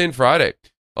Thursday and Friday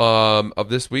of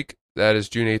this week. That is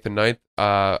June 8th and 9th.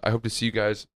 I hope to see you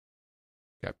guys.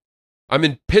 Okay. I'm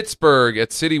in Pittsburgh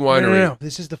at City Winery. No.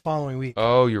 This is the following week.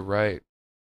 Oh, you're right.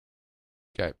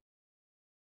 Okay.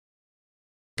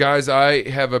 Guys, I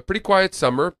have a pretty quiet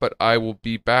summer, but I will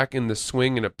be back in the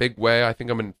swing in a big way. I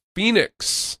think I'm in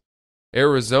Phoenix,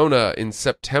 Arizona in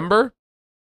September.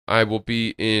 I will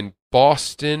be in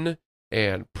Boston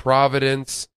and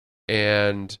Providence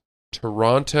and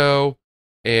Toronto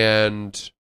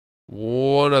and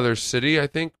one other city, I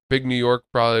think. Big New York,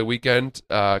 probably weekend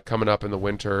coming up in the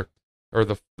winter or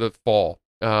the fall.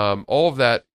 All of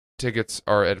that tickets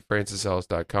are at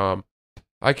francisellis.com.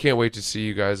 I can't wait to see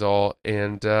you guys all,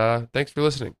 and thanks for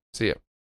listening. See ya.